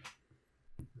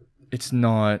it's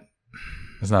not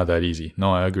that easy.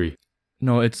 No, I agree.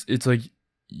 No, it's like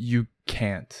you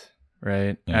can't,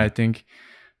 right? Yeah. And I think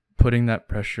putting that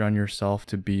pressure on yourself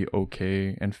to be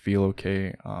okay and feel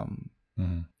okay,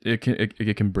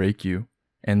 it can break you,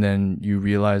 and then you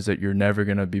realize that you're never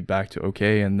gonna be back to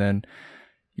okay, and then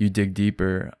you dig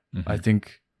deeper. I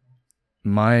think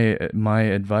my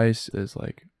advice is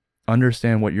like,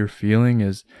 understand what you're feeling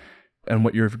is and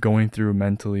what you're going through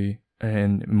mentally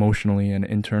and emotionally and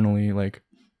internally. Like,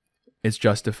 it's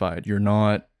justified. You're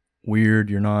not weird,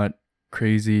 you're not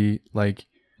crazy, like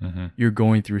you're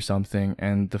going through something.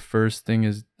 And the first thing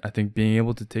is, I think, being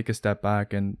able to take a step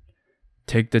back and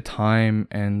take the time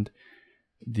and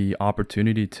the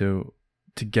opportunity to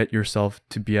get yourself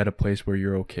to be at a place where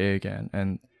you're okay again.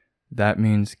 And that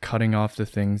means cutting off the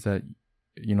things that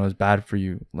is bad for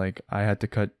you. Like, I had to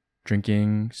cut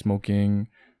drinking, smoking,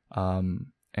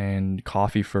 and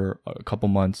coffee for a couple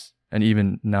months, and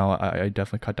even now I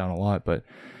definitely cut down a lot. But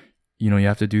you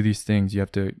have to do these things. You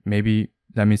have to, maybe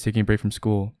that means taking a break from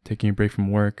school, taking a break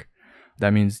from work.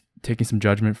 That means taking some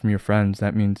judgment from your friends.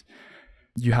 That means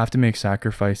you have to make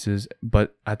sacrifices,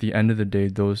 but at the end of the day,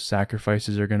 those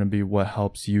sacrifices are going to be what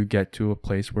helps you get to a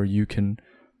place where you can,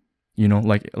 you know,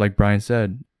 like Brian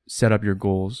said, set up your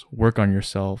goals, work on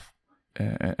yourself,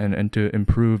 and to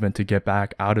improve and to get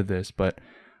back out of this. But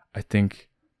I think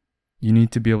you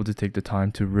need to be able to take the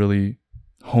time to really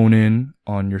hone in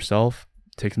on yourself,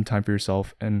 take some time for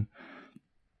yourself, and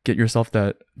get yourself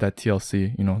that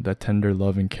TLC, you know, that tender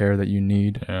love and care that you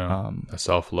need. Yeah.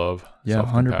 Self-love. Yeah,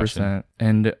 100%.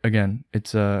 And again,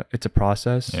 it's a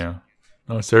process. Yeah.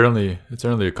 No, it's certainly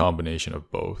a combination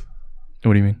of both.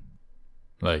 What do you mean?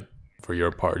 Like, for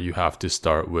your part, you have to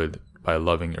start by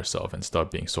loving yourself and stop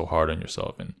being so hard on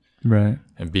yourself, and right,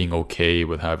 and being okay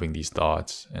with having these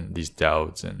thoughts and these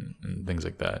doubts and things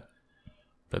like that.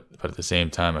 But at the same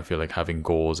time, I feel like having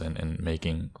goals and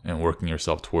making and working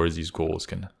yourself towards these goals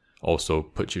can also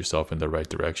put yourself in the right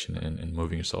direction and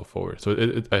moving yourself forward. So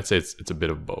I'd say it's a bit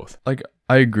of both. Like,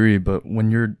 I agree, but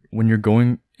when you're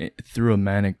going through a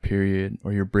manic period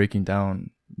or you're breaking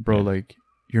down, bro, Yeah. like,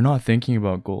 you're not thinking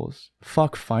about goals.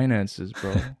 Fuck finances,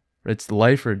 bro. It's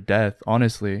life or death,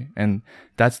 honestly. And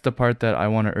that's the part that I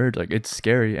want to urge. Like, it's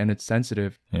scary and it's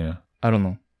sensitive. Yeah. I don't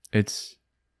know. It's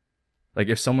like,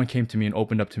 if someone came to me and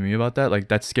opened up to me about that, like,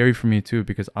 that's scary for me too,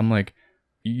 because I'm like,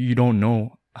 you don't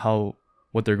know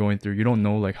what they're going through. You don't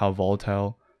know like how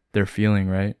volatile they're feeling,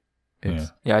 right?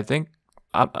 Yeah, I think,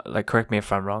 like, correct me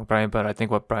if I'm wrong, Brian, but I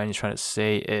think what Brian is trying to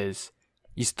say is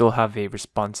you still have a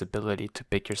responsibility to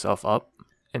pick yourself up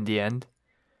in the end,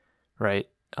 right?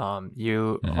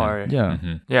 You are, Yeah.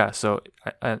 Mm-hmm. yeah. So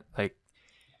I like,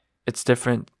 it's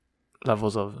different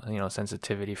levels of, you know,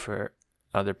 sensitivity for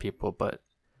other people, but,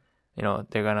 you know,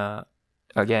 they're gonna,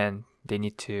 again, they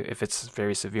need to, if it's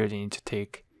very severe, they need to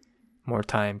take more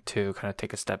time to kind of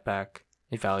take a step back,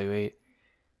 evaluate,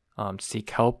 seek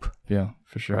help. Yeah,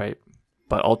 for sure. Right.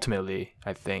 But ultimately,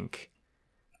 I think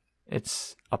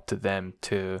it's up to them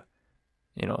to,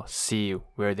 you know, see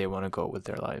where they want to go with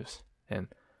their lives and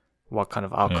what kind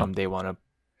of outcome they want to,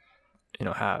 you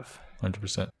know, have.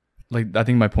 100%. Like, I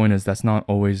think my point is that's not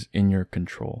always in your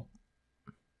control.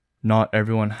 Not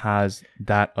everyone has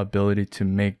that ability to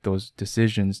make those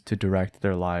decisions to direct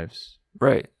their lives.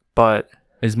 Right. But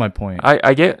Is my point.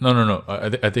 I get, No.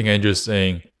 I think Andrew's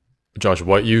saying, Josh,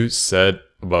 what you said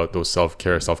about those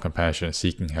self-care, self-compassion,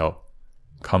 seeking help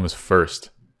comes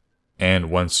first.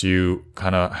 And once you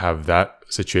kind of have that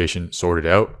situation sorted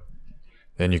out,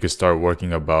 then you could start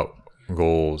working about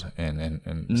goals and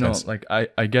No, like,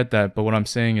 I get that, but what I'm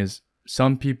saying is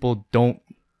some people don't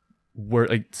work.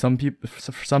 Like, some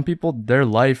people, their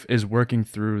life is working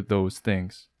through those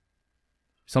things.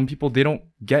 Some people, they don't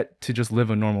get to just live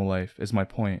a normal life, is my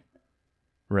point,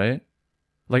 right?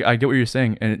 Like, I get what you're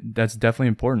saying, and that's definitely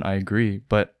important. I agree,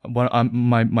 but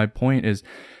my point is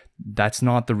that's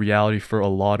not the reality for a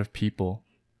lot of people.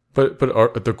 But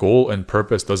the goal and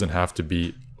purpose doesn't have to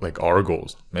be like our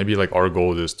goals. Maybe like our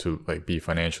goal is to like be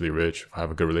financially rich,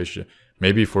 have a good relationship.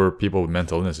 Maybe for people with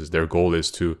mental illnesses, their goal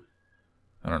is to,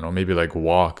 I don't know, maybe like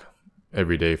walk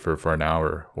every day for an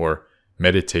hour or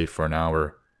meditate for an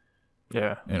hour.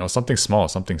 yeah. You know, something small,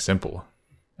 something simple.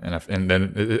 And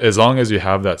then as long as you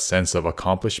have that sense of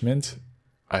accomplishment,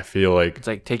 I feel like It's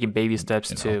like taking baby steps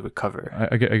to recover.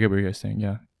 I get what you're guys saying.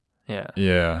 Yeah.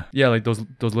 Yeah. Yeah, like those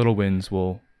little wins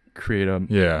will create a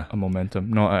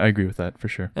momentum. No, I agree with that for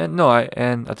sure. And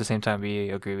and at the same time, we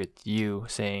agree with you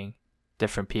saying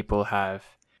different people have,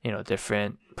 you know,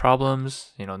 different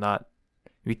problems. You know,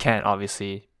 we can't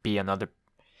obviously be on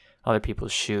other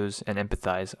people's shoes and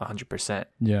empathize 100%.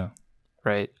 Yeah.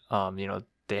 Right. You know,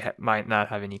 they might not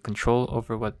have any control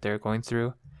over what they're going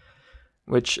through,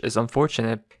 which is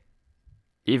unfortunate.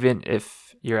 Even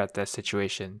if you're at that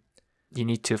situation, you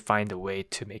need to find a way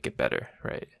to make it better,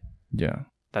 right? Yeah.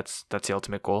 That's the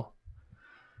ultimate goal.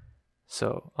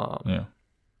 So,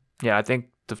 yeah. I think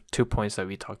the 2 points that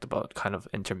we talked about kind of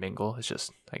intermingle. It's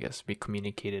just, I guess, we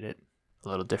communicated it a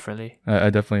little differently. I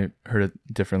definitely heard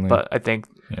it differently. But I think,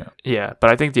 but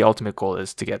I think the ultimate goal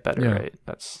is to get better, right?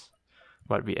 That's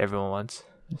what everyone wants.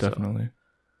 Definitely.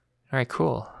 So. All right,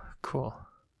 cool.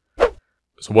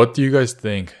 So what do you guys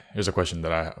think? Here's a question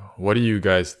that I have. What do you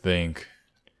guys think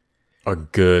a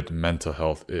good mental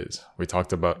health is? We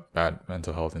talked about bad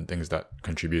mental health and things that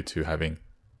contribute to having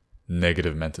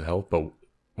negative mental health, but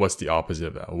what's the opposite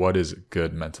of that? What is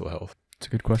good mental health? It's a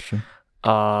good question.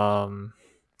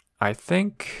 I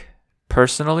think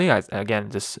personally, again,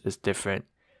 this is different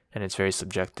and it's very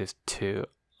subjective to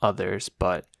others,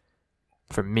 but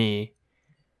for me,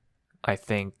 I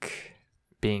think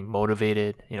being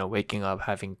motivated, you know, waking up,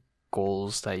 having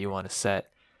goals that you want to set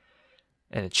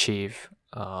and achieve,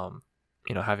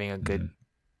 you know, having a good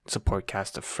support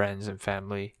cast of friends and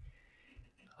family.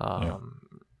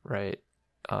 Right.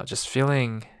 Just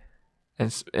feeling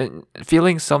and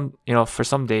feeling some, for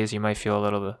some days you might feel a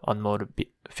little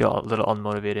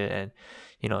unmotivated, and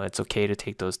it's okay to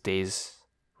take those days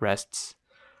rests.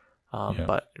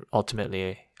 But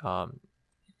ultimately,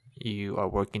 you are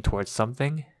working towards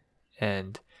something,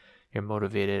 and you're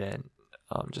motivated and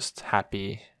just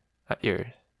happy at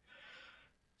your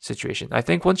situation. I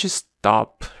think once you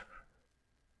stop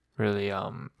really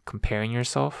comparing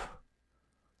yourself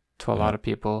to a lot of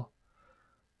people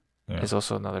is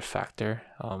also another factor.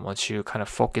 Once you kind of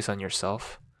focus on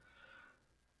yourself,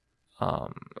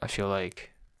 I feel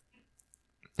like,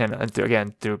 and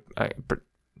again through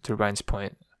Brian's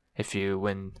point, if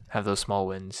you have those small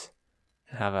wins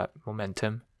and have that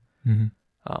momentum,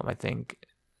 I think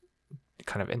it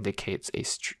kind of indicates a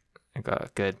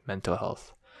good mental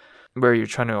health, where you're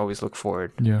trying to always look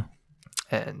forward.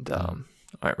 And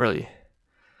really,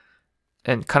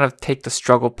 and kind of take the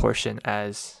struggle portion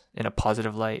as in a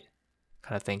positive light,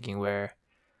 kind of thinking where,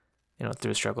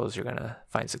 through struggles you're gonna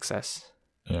find success.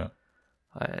 And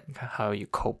how you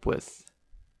cope with,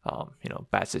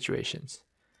 bad situations.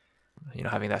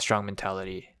 Having that strong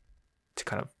mentality to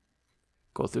kind of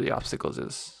go through the obstacles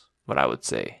is what I would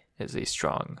say is a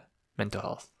strong mental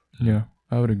health. Yeah,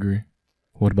 I would agree.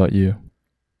 What about you?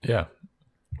 Yeah.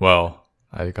 Well,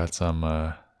 I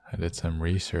did some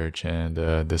research, and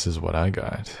this is what I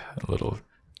got. A little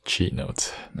cheat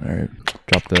notes. All right.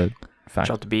 Drop the fact.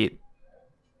 Drop the beat.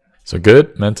 So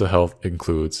good mental health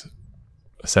includes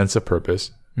a sense of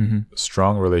purpose,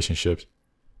 strong relationships,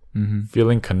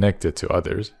 feeling connected to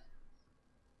others,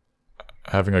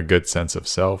 having a good sense of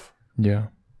self,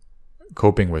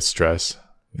 coping with stress,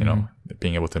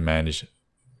 being able to manage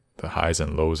the highs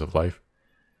and lows of life,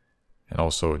 and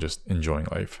also just enjoying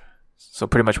life. So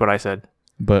pretty much what I said,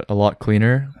 but a lot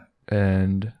cleaner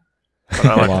and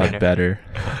a lot better.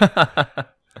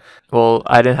 Well,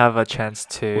 I didn't have a chance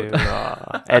to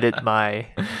edit my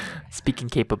speaking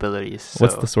capabilities. So.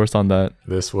 What's the source on that?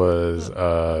 This was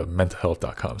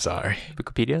mentalhealth.com. Sorry.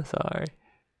 Wikipedia. Sorry.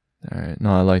 All right.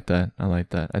 No, I like that.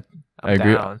 I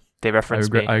agree. Down. They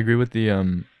referenced me. I agree with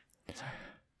the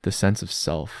sense of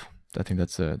self. I think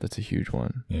that's a huge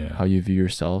one. Yeah. How you view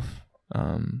yourself.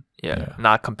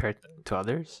 Not compared to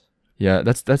others. Yeah,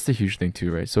 that's the huge thing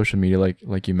too, right? Social media,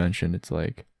 like you mentioned,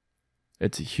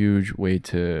 it's a huge way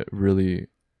to really,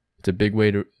 it's a big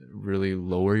way to really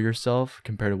lower yourself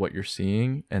compared to what you're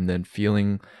seeing, and then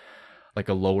feeling like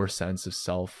a lower sense of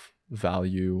self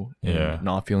value, and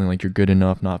not feeling like you're good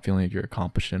enough, not feeling like you're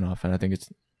accomplished enough. And I think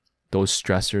it's those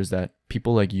stressors that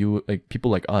people like you, like people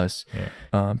like us,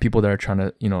 people that are trying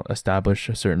to, establish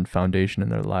a certain foundation in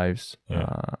their lives,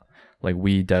 like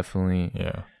we definitely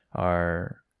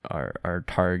are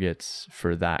targets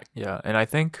for that. Yeah, and I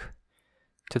think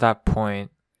to that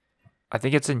point, I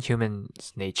think it's in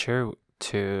humans' nature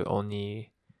to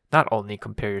not only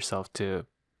compare yourself to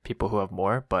people who have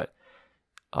more, but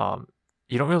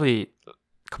you don't really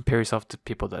compare yourself to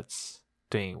people that's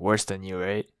doing worse than you,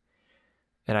 right?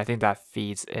 And I think that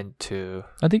feeds into...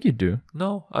 I think you do.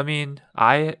 No, I mean,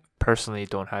 I personally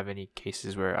don't have any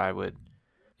cases where I would,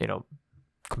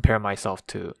 compare myself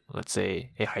to, let's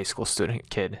say, a high school student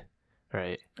kid,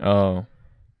 right? Oh,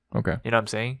 okay. You know what I'm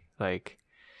saying? Like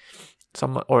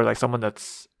someone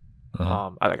that's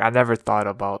I never thought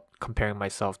about comparing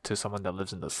myself to someone that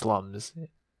lives in the slums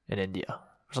in India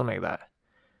or something like that,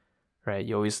 right?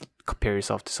 You always compare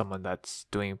yourself to someone that's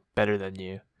doing better than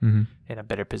you, in a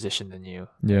better position than you,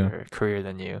 or career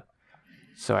than you.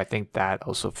 So I think that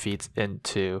also feeds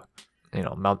into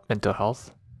mental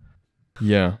health.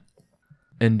 Yeah.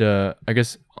 And I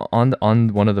guess on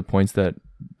one of the points that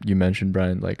you mentioned,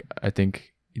 Brian, like I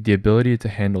think the ability to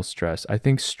handle stress. I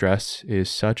think stress is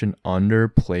such an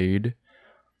underplayed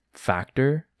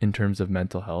factor in terms of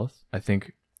mental health. I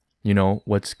think,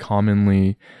 what's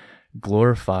commonly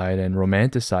glorified and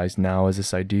romanticized now is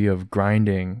this idea of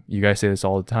grinding. You guys say this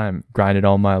all the time. Grinded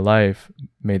all my life,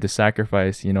 made the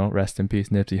sacrifice, rest in peace,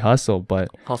 Nipsey Hussle. But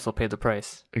Hustle paid the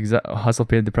price. Hustle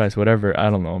paid the price, whatever. I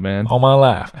don't know, man. All my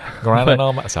life. Grinding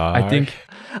all my... Sorry. I think...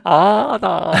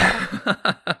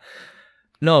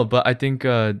 No, but I think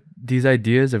these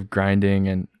ideas of grinding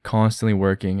and constantly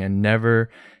working and never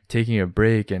taking a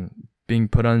break and being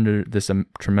put under this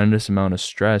tremendous amount of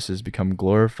stress has become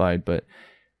glorified. But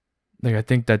like I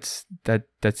think that's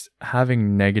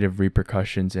having negative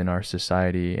repercussions in our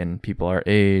society and people our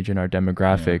age and our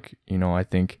demographic. I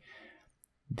think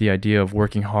the idea of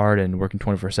working hard and working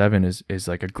 24/7 is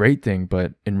like a great thing,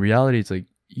 but in reality, it's like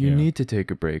you need to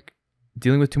take a break.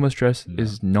 Dealing with too much stress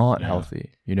is not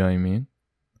healthy. You know what I mean?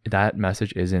 that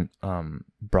message isn't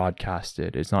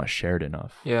broadcasted. It's not shared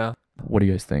enough. Yeah. What do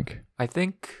you guys think? I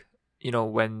think,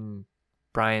 when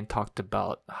Brian talked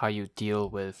about how you deal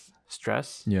with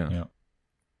stress, Yeah.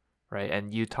 right?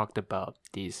 And you talked about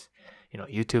these,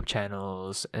 YouTube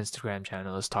channels, Instagram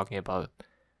channels talking about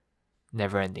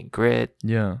never-ending grit,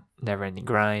 Yeah. never-ending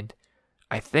grind.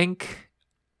 I think,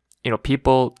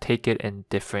 people take it in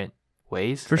different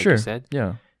ways. For like sure. You said.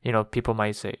 Yeah. People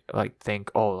might say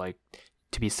think, oh, like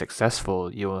to be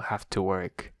successful, you will have to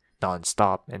work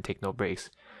nonstop and take no breaks.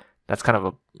 That's kind of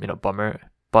a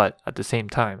bummer. But at the same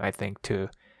time, I think to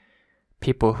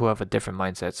people who have a different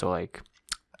mindset, so like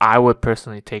I would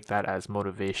personally take that as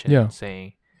motivation, Yeah.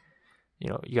 saying,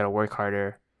 you gotta work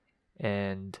harder,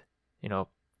 and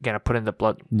gotta put in the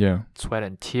blood, Yeah. sweat,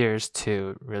 and tears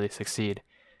to really succeed.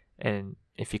 And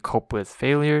if you cope with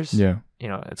failures, Yeah.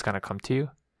 it's gonna come to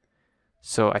you.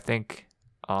 So I think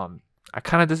I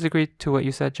kind of disagree to what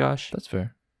you said, Josh. That's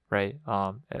fair. Right?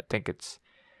 I think it's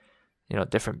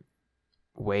different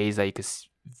ways that you could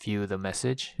view the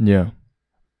message. Yeah.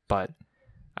 But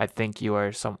I think you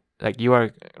are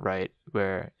right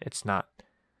where it's not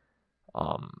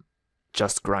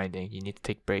just grinding. You need to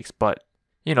take breaks, but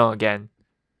again,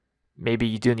 maybe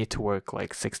you do need to work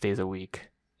like 6 days a week,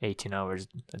 18 hours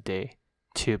a day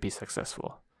to be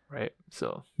successful, right?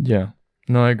 So Yeah.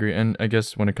 No, I agree. And I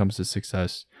guess when it comes to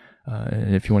success,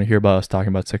 and if you want to hear about us talking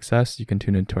about success, you can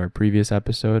tune into our previous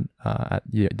episode at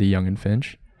the Young and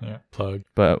Finch. Yeah, plug.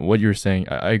 But what you were saying,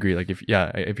 I agree. Like if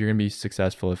you're gonna be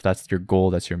successful, if that's your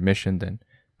goal, that's your mission, then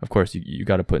of course you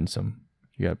got to put in some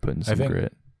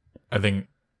grit. I think.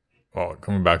 Well,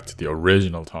 coming back to the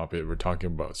original topic, we're talking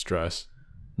about stress.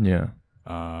 Yeah.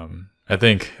 I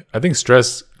think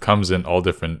stress comes in all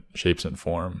different shapes and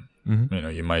form. Mm-hmm.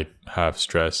 You might have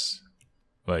stress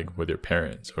like with your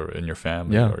parents or in your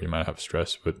family, Yeah. or you might have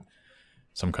stress with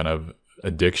some kind of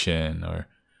addiction, or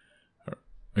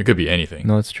it could be anything.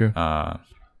 No, that's true.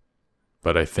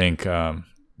 But I think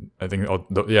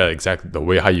exactly the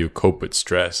way how you cope with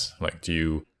stress. Like, do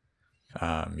you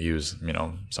use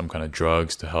some kind of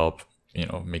drugs to help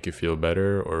make you feel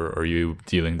better, or are you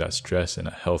dealing that stress in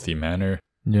a healthy manner?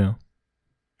 Yeah.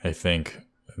 I think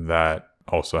that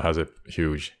also has a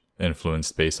huge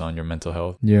influence based on your mental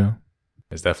health. Yeah.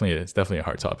 It's definitely a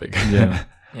hard topic. Yeah.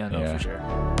 yeah, no, Yeah. for sure.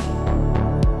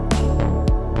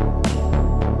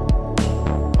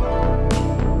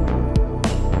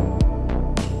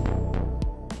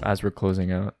 As we're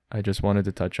closing out, I just wanted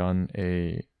to touch on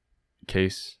a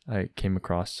case I came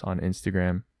across on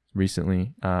Instagram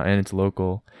recently, and it's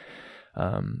local.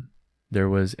 There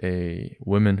was a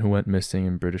woman who went missing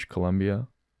in British Columbia,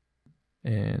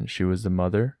 and she was the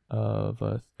mother of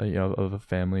a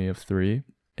family of 3,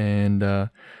 and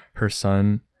her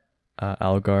son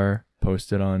Algar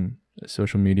posted on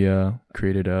social media,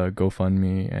 created a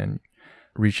GoFundMe, and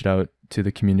reached out to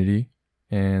the community,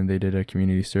 and they did a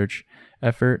community search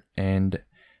effort, and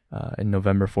in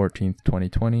November 14th,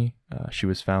 2020, she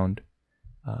was found.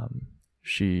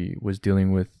 She was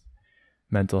dealing with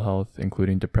mental health,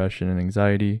 including depression and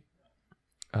anxiety,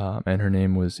 and her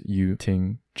name was Yu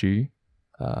Ting Ji.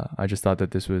 I just thought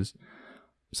that this was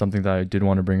something that I did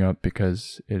want to bring up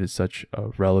because it is such a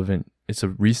relevant,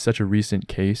 such a recent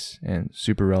case and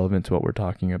super relevant to what we're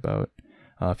talking about.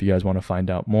 If you guys want to find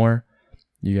out more,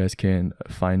 you guys can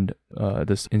find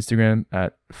this Instagram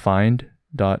at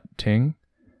find.ting,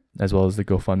 as well as the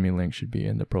GoFundMe link should be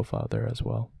in the profile there as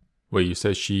well. Wait, you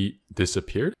said she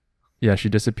disappeared Yeah, she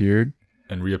disappeared.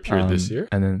 and reappeared this year?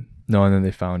 And then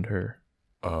they found her.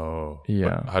 Oh,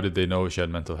 Yeah. But how did they know she had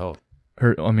mental health?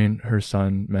 Her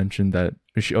son mentioned that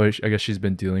I guess she's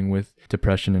been dealing with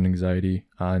depression and anxiety,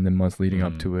 and the months leading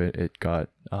up to it got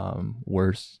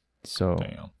worse. So,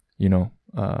 Damn.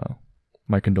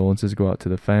 My condolences go out to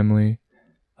the family.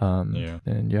 Yeah.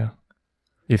 And yeah,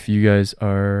 if you guys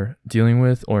are dealing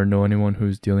with or know anyone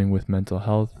who's dealing with mental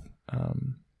health,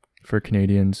 for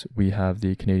Canadians, we have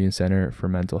the Canadian Centre for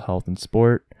Mental Health and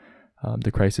Sport.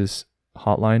 The crisis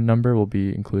hotline number will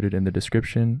be included in the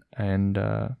description, and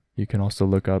you can also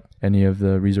look up any of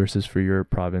the resources for your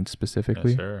province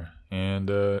specifically. Yes, sir. And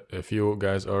if you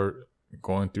guys are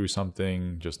going through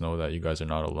something, just know that you guys are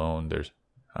not alone. There's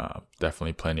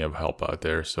definitely plenty of help out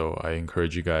there. So I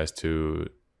encourage you guys to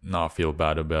not feel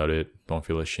bad about it. Don't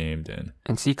feel ashamed,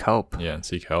 And seek help. and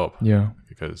seek help. Yeah.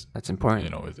 Because That's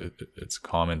important. it's a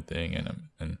common thing,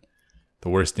 and the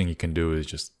worst thing you can do is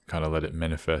just kind of let it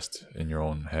manifest in your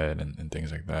own head and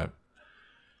things like that.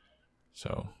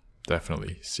 So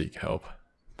definitely seek help.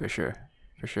 For sure.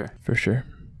 For sure.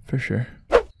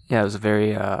 Yeah, it was a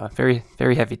very, very,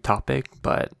 very heavy topic,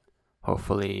 but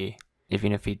hopefully,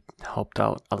 even if we helped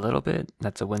out a little bit,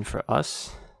 that's a win for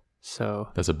us. So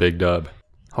That's a big dub.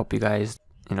 hope you guys,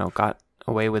 got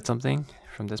away with something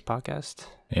from this podcast.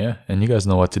 Yeah, and you guys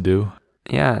know what to do.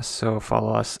 Yeah, so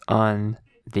follow us on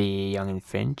the Young and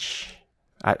Finch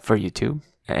for YouTube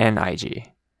and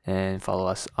IG, and follow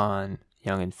us on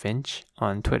Young and Finch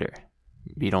on Twitter.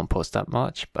 We don't post that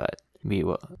much, but we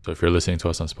will. So if you're listening to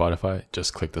us on Spotify,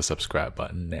 just click the subscribe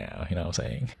button now. You know what I'm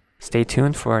saying? Stay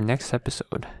tuned for our next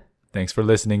episode. Thanks for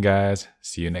listening, guys.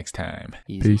 See you next time.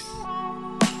 Easy.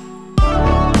 Peace.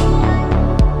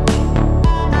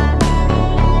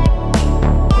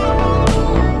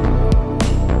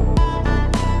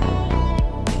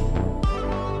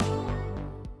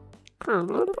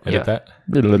 Edit that.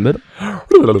 Yeah.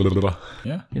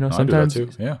 You know, No, I do that sometimes too.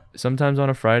 Yeah. sometimes on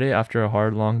a Friday after a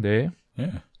hard long day,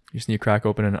 Yeah. you just need to crack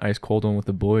open an ice cold one with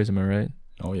the boys. Am I right?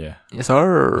 Oh yeah. Yes,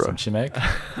 sir. Some chimek.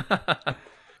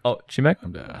 Oh, Chimek?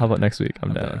 I'm down. How about next week?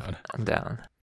 I'm down. I'm down.